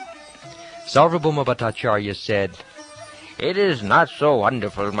 Sarvabhauma Bhattacharya said, "It is not so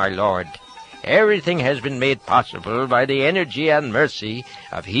wonderful, my lord. Everything has been made possible by the energy and mercy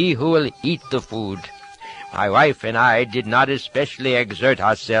of he who will eat the food. My wife and I did not especially exert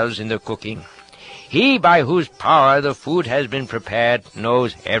ourselves in the cooking. He by whose power the food has been prepared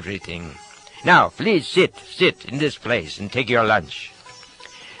knows everything. Now, please sit in this place and take your lunch."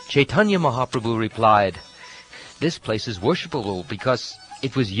 Chaitanya Mahaprabhu replied, "This place is worshipable because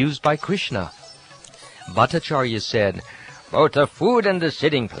it was used by Krishna." Bhattacharya said, "Both the food and the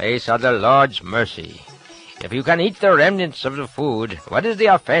sitting place are the Lord's mercy. If you can eat the remnants of the food, what is the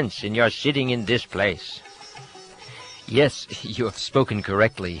offense in your sitting in this place?" "Yes, you have spoken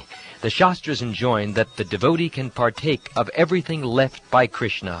correctly. The Shastras enjoin that the devotee can partake of everything left by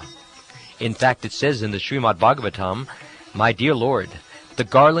Krishna. In fact, it says in the Srimad Bhagavatam, 'My dear Lord, the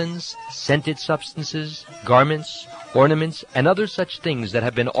garlands, scented substances, garments, ornaments, and other such things that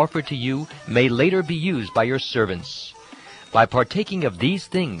have been offered to you may later be used by your servants. By partaking of these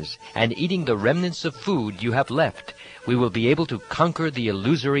things and eating the remnants of food you have left, we will be able to conquer the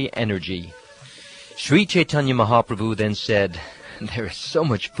illusory energy." Sri Chaitanya Mahaprabhu then said, "There is so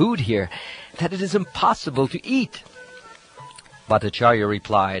much food here that it is impossible to eat." Bhattacharya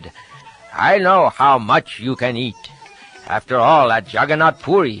replied, "I know how much you can eat. After all, at Jagannath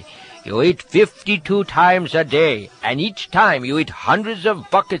Puri, you eat 52 times a day, and each time you eat hundreds of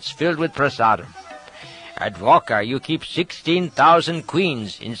buckets filled with prasadam. At Dwarka, you keep 16,000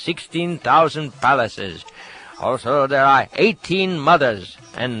 queens in 16,000 palaces. Also, there are 18 mothers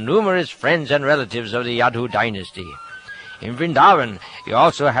and numerous friends and relatives of the Yadu dynasty. In Vrindavan, you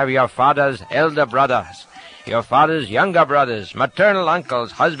also have your father's elder brothers, your father's younger brothers, maternal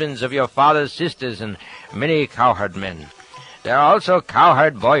uncles, husbands of your father's sisters, and many cowherd men. There are also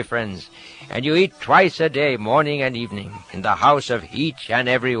cowherd boyfriends, and you eat twice a day, morning and evening, in the house of each and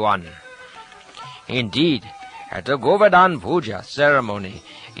every one. Indeed, At the Govardhan Puja ceremony,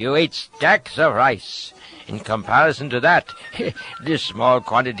 you ate stacks of rice. In comparison to that, this small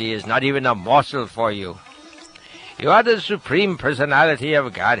quantity is not even a morsel for you. You are the Supreme Personality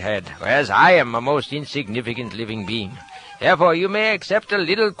of Godhead, whereas I am a most insignificant living being. Therefore you may accept a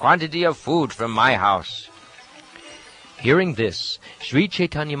little quantity of food from my house." Hearing this, Sri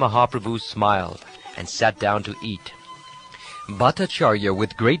Chaitanya Mahaprabhu smiled and sat down to eat. Bhattacharya,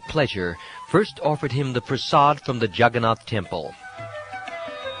 with great pleasure, first offered him the prasad from the Jagannath temple.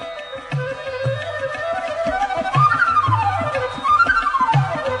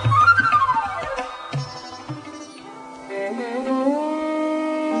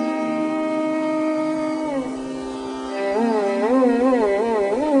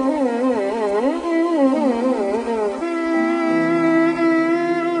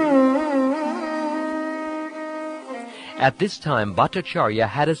 At this time, Bhattacharya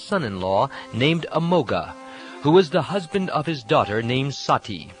had a son-in-law named Amoga, who was the husband of his daughter named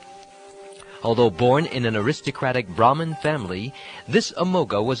Sati. Although born in an aristocratic Brahmin family, this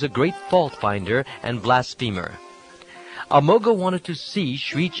Amoga was a great fault-finder and blasphemer. Amoga wanted to see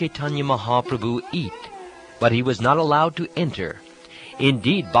Sri Chaitanya Mahaprabhu eat, but he was not allowed to enter.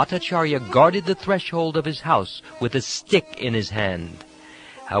 Indeed, Bhattacharya guarded the threshold of his house with a stick in his hand.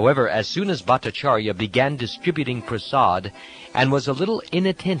 However, as soon as Bhattacharya began distributing prasad and was a little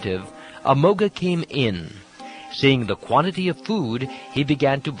inattentive, Amoga came in. Seeing the quantity of food, he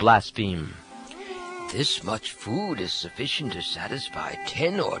began to blaspheme. "This much food is sufficient to satisfy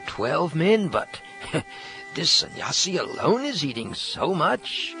 10 or 12 men, but this sannyasi alone is eating so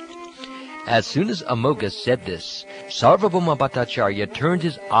much." As soon as Amoga said this, Sarvabhauma Bhattacharya turned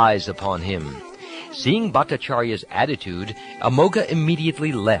his eyes upon him. Seeing Bhattacharya's attitude, Amoga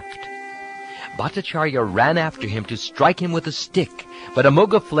immediately left. Bhattacharya ran after him to strike him with a stick, but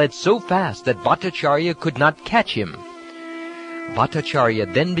Amoga fled so fast that Bhattacharya could not catch him.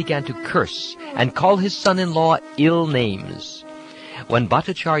 Bhattacharya then began to curse and call his son-in-law ill names. When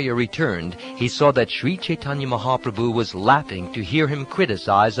Bhattacharya returned, he saw that Sri Chaitanya Mahaprabhu was laughing to hear him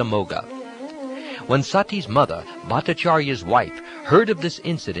criticize Amoga. When Sati's mother, Bhattacharya's wife, heard of this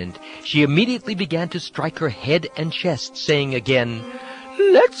incident, she immediately began to strike her head and chest, saying again,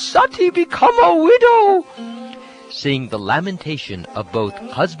 "Let Sati become a widow!" Seeing the lamentation of both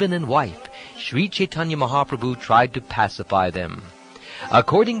husband and wife, Sri Chaitanya Mahaprabhu tried to pacify them.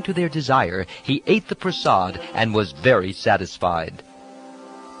 According to their desire, he ate the prasad and was very satisfied.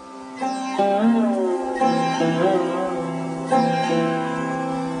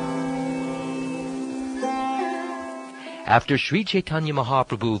 After Sri Chaitanya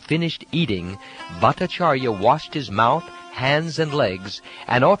Mahaprabhu finished eating, Bhattacharya washed his mouth, hands, and legs,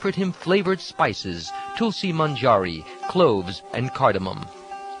 and offered him flavored spices, tulsi manjari, cloves, and cardamom.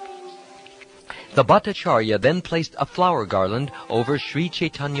 The Bhattacharya then placed a flower garland over Sri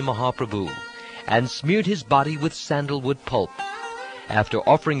Chaitanya Mahaprabhu, and smeared his body with sandalwood pulp. After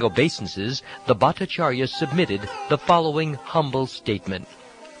offering obeisances, the Bhattacharya submitted the following humble statement.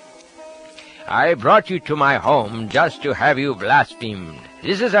 "I brought you to my home just to have you blasphemed.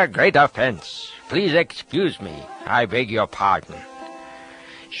 This is a great offense. Please excuse me. I beg your pardon."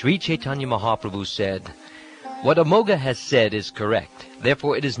 Sri Chaitanya Mahaprabhu said, "What Amoga has said is correct.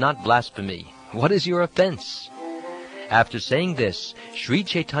 Therefore it is not blasphemy. What is your offense?" After saying this, Sri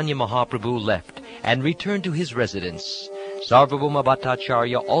Chaitanya Mahaprabhu left and returned to his residence. Sarvabhauma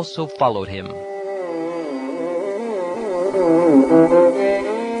Bhattacharya also followed him.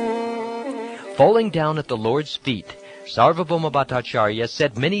 Falling down at the Lord's feet, Sarvabhauma Bhattacharya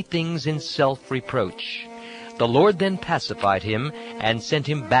said many things in self-reproach. The Lord then pacified him and sent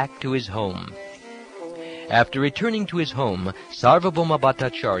him back to his home. After returning to his home, Sarvabhauma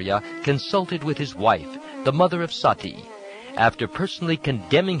Bhattacharya consulted with his wife, the mother of Sati. After personally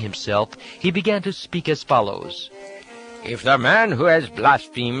condemning himself, he began to speak as follows. "If the man who has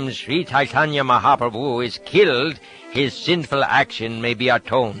blasphemed Sri Chaitanya Mahaprabhu is killed, his sinful action may be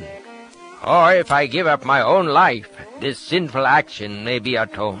atoned. Or if I give up my own life, this sinful action may be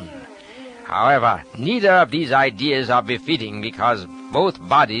atoned. However, neither of these ideas are befitting because both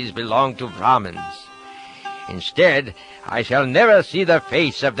bodies belong to Brahmins. Instead, I shall never see the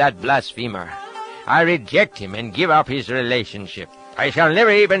face of that blasphemer. I reject him and give up his relationship. I shall never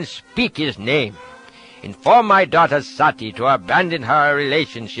even speak his name. Inform my daughter Sati to abandon her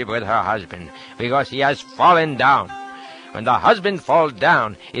relationship with her husband, because he has fallen down. When the husband falls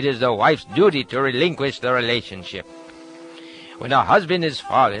down, it is the wife's duty to relinquish the relationship. When a husband is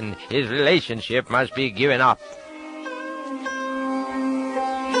fallen, his relationship must be given up."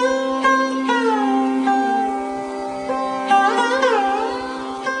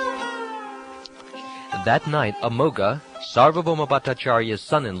 That night Amoga, Sarvabhauma Bhattacharya's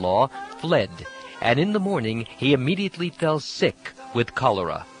son-in-law, fled, and in the morning he immediately fell sick with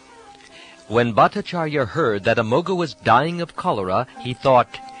cholera. When Bhattacharya heard that Amoga was dying of cholera, he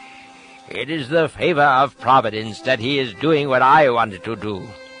thought, "It is the favor of Providence that he is doing what I wanted to do.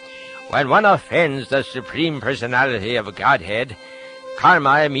 When one offends the Supreme Personality of Godhead,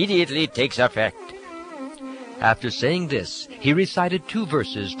 karma immediately takes effect." After saying this, he recited 2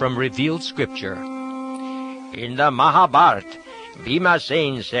 verses from revealed scripture. In the Mahabharata,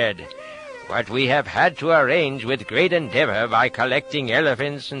 Bhimasen said, "What we have had to arrange with great endeavor by collecting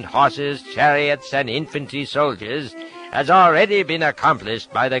elephants and horses, chariots, and infantry soldiers has already been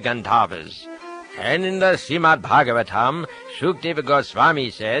accomplished by the Gandharvas." And in the Srimad Bhagavatam, Shukdeva Goswami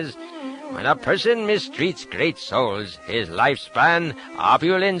says, "When a person mistreats great souls, his lifespan,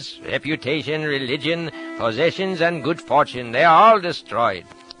 opulence, reputation, religion, possessions, and good fortune, they are all destroyed."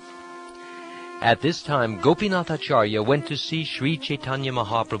 At this time, Gopinathacharya went to see Sri Chaitanya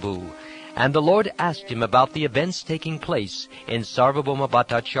Mahaprabhu, and the Lord asked him about the events taking place in Sarvabhauma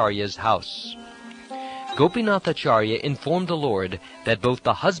Bhattacharya's house. Gopinathacharya informed the Lord that both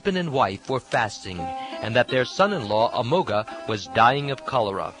the husband and wife were fasting, and that their son-in-law Amoga was dying of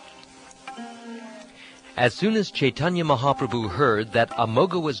cholera. As soon as Chaitanya Mahaprabhu heard that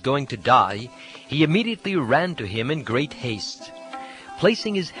Amoga was going to die, he immediately ran to him in great haste.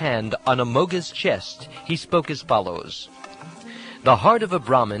 Placing his hand on Amoga's chest, he spoke as follows. "The heart of a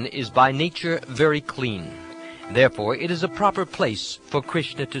Brahmin is by nature very clean. Therefore it is a proper place for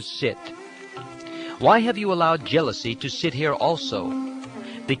Krishna to sit. Why have you allowed jealousy to sit here also?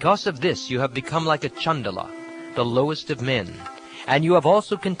 Because of this you have become like a Chandala, the lowest of men, and you have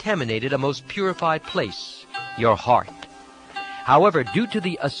also contaminated a most purified place, your heart. However, due to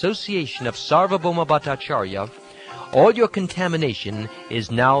the association of Sarvabhauma Bhattacharya, all your contamination is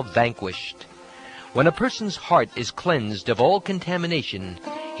now vanquished. When a person's heart is cleansed of all contamination,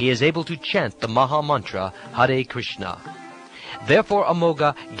 he is able to chant the Maha Mantra, Hare Krishna. Therefore,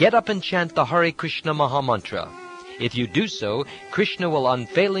 Amoga, get up and chant the Hare Krishna Maha Mantra. If you do so, Krishna will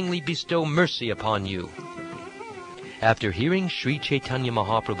unfailingly bestow mercy upon you." After hearing Sri Chaitanya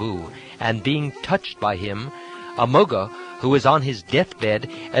Mahaprabhu and being touched by him, Amoga, who was on his deathbed,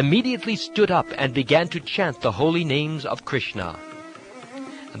 immediately stood up and began to chant the holy names of Krishna.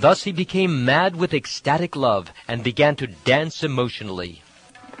 Thus he became mad with ecstatic love and began to dance emotionally.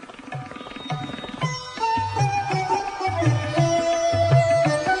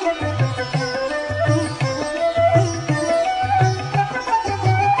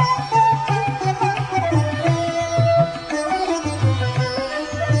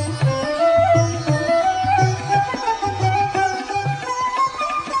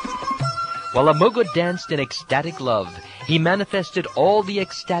 While Amoga danced in ecstatic love, he manifested all the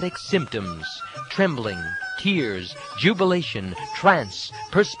ecstatic symptoms: trembling, tears, jubilation, trance,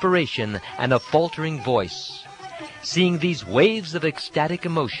 perspiration, and a faltering voice. Seeing these waves of ecstatic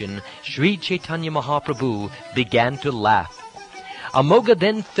emotion, Sri Chaitanya Mahaprabhu began to laugh. Amoga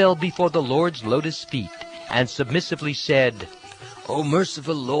then fell before the Lord's lotus feet and submissively said, "O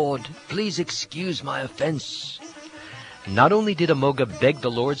merciful Lord, please excuse my offense." Not only did Amoga beg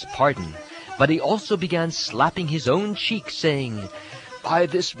the Lord's pardon, but he also began slapping his own cheek, saying, "By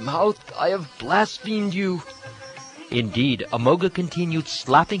this mouth I have blasphemed you." Indeed, Amoga continued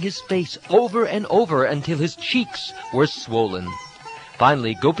slapping his face over and over until his cheeks were swollen.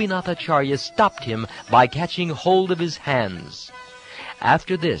 Finally, Gopinathacharya stopped him by catching hold of his hands.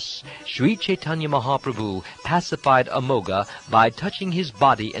 After this, Sri Chaitanya Mahaprabhu pacified Amoga by touching his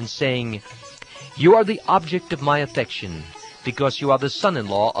body and saying, "You are the object of my affection, because you are the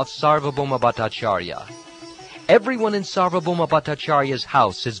son-in-law of Sarvabhauma Bhattacharya. Everyone in Sarvabhauma Bhattacharya's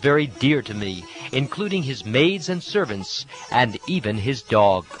house is very dear to me, including his maids and servants, and even his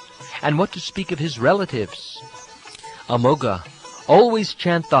dog. And what to speak of his relatives? Amoga, always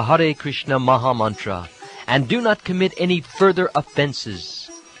chant the Hare Krishna Maha Mantra, and do not commit any further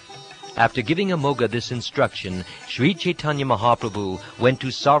offenses." After giving Amoga this instruction, Sri Chaitanya Mahaprabhu went to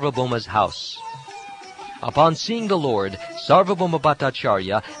Sarvabhauma's house. Upon seeing the Lord, Sarvabhauma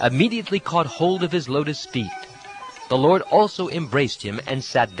Bhattacharya immediately caught hold of his lotus feet. The Lord also embraced him and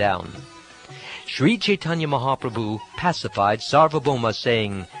sat down. Sri Chaitanya Mahaprabhu pacified Sarvabhauma,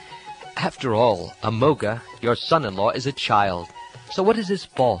 saying, "After all, Amoga, your son-in-law, is a child. So what is his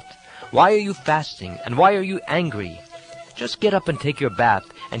fault? Why are you fasting, and why are you angry? Just get up and take your bath,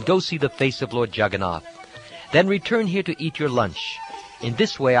 and go see the face of Lord Jagannath. Then return here to eat your lunch. In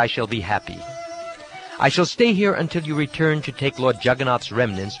this way I shall be happy. I shall stay here until you return to take Lord Jagannath's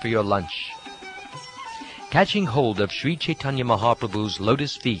remnants for your lunch." Catching hold of Sri Chaitanya Mahaprabhu's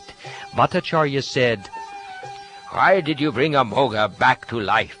lotus feet, Bhattacharya said, "Why did you bring Amoga back to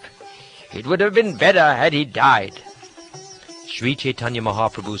life? It would have been better had he died." Sri Chaitanya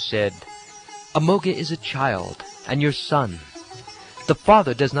Mahaprabhu said, "Amoga is a child and your son. The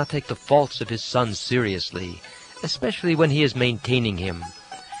father does not take the faults of his son seriously, especially when he is maintaining him.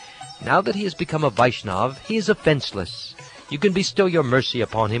 Now that he has become a Vaishnav, he is offenseless. You can bestow your mercy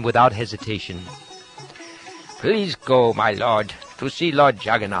upon him without hesitation." "Please go, my lord, to see Lord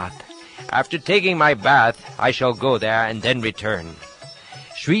Jagannath. After taking my bath, I shall go there and then return."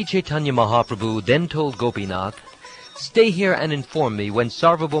 Sri Chaitanya Mahaprabhu then told Gopinath, "Stay here and inform me when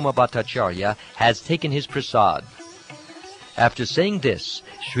Sarvabhauma Bhattacharya has taken his prasad." After saying this,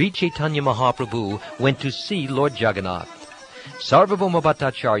 Sri Chaitanya Mahaprabhu went to see Lord Jagannath. Sarvabhauma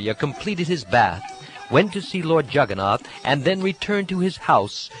Bhattacharya completed his bath, went to see Lord Jagannath, and then returned to his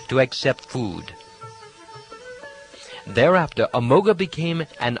house to accept food. Thereafter, Amoga became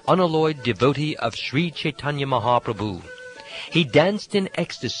an unalloyed devotee of Sri Chaitanya Mahaprabhu. He danced in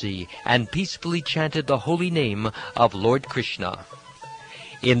ecstasy and peacefully chanted the holy name of Lord Krishna.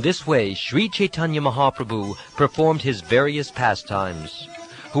 In this way, Sri Chaitanya Mahaprabhu performed his various pastimes.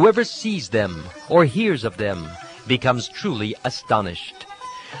 Whoever sees them or hears of them becomes truly astonished.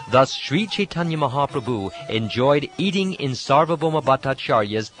 Thus, Sri Chaitanya Mahaprabhu enjoyed eating in Sarvabhauma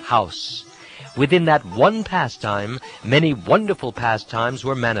Bhattacharya's house. Within that one pastime, many wonderful pastimes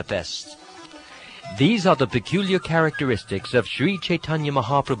were manifest. These are the peculiar characteristics of Sri Chaitanya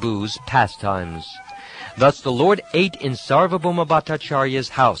Mahaprabhu's pastimes. Thus the Lord ate in Sarvabhauma Bhattacharya's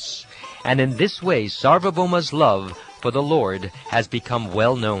house, and in this way Sarvabhauma's love for the Lord has become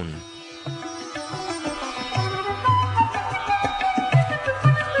well known.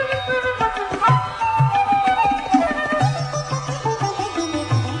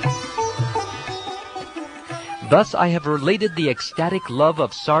 Thus I have related the ecstatic love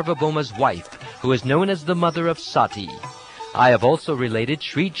of Sarvabhauma's wife, who is known as the mother of Sati. I have also related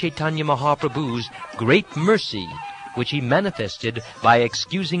Sri Chaitanya Mahaprabhu's great mercy, which he manifested by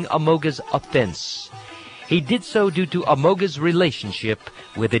excusing Amoga's offense. He did so due to Amoga's relationship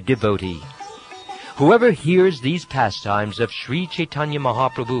with a devotee. Whoever hears these pastimes of Sri Chaitanya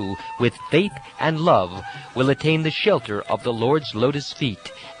Mahaprabhu with faith and love will attain the shelter of the Lord's lotus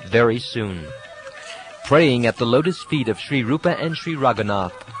feet very soon. Praying at the lotus feet of Sri Rupa and Sri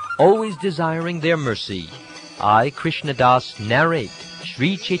Raghunath, always desiring their mercy, I, Krishna Das, narrate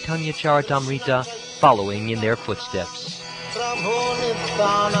Sri Caitanya-caritamrta, following in their footsteps.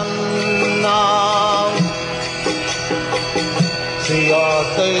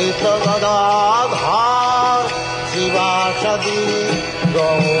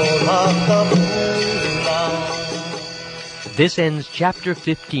 This ends chapter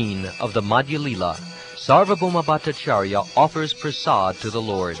 15 of the Madhya Lila. Sarvabhauma Bhattacharya offers prasad to the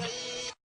Lord.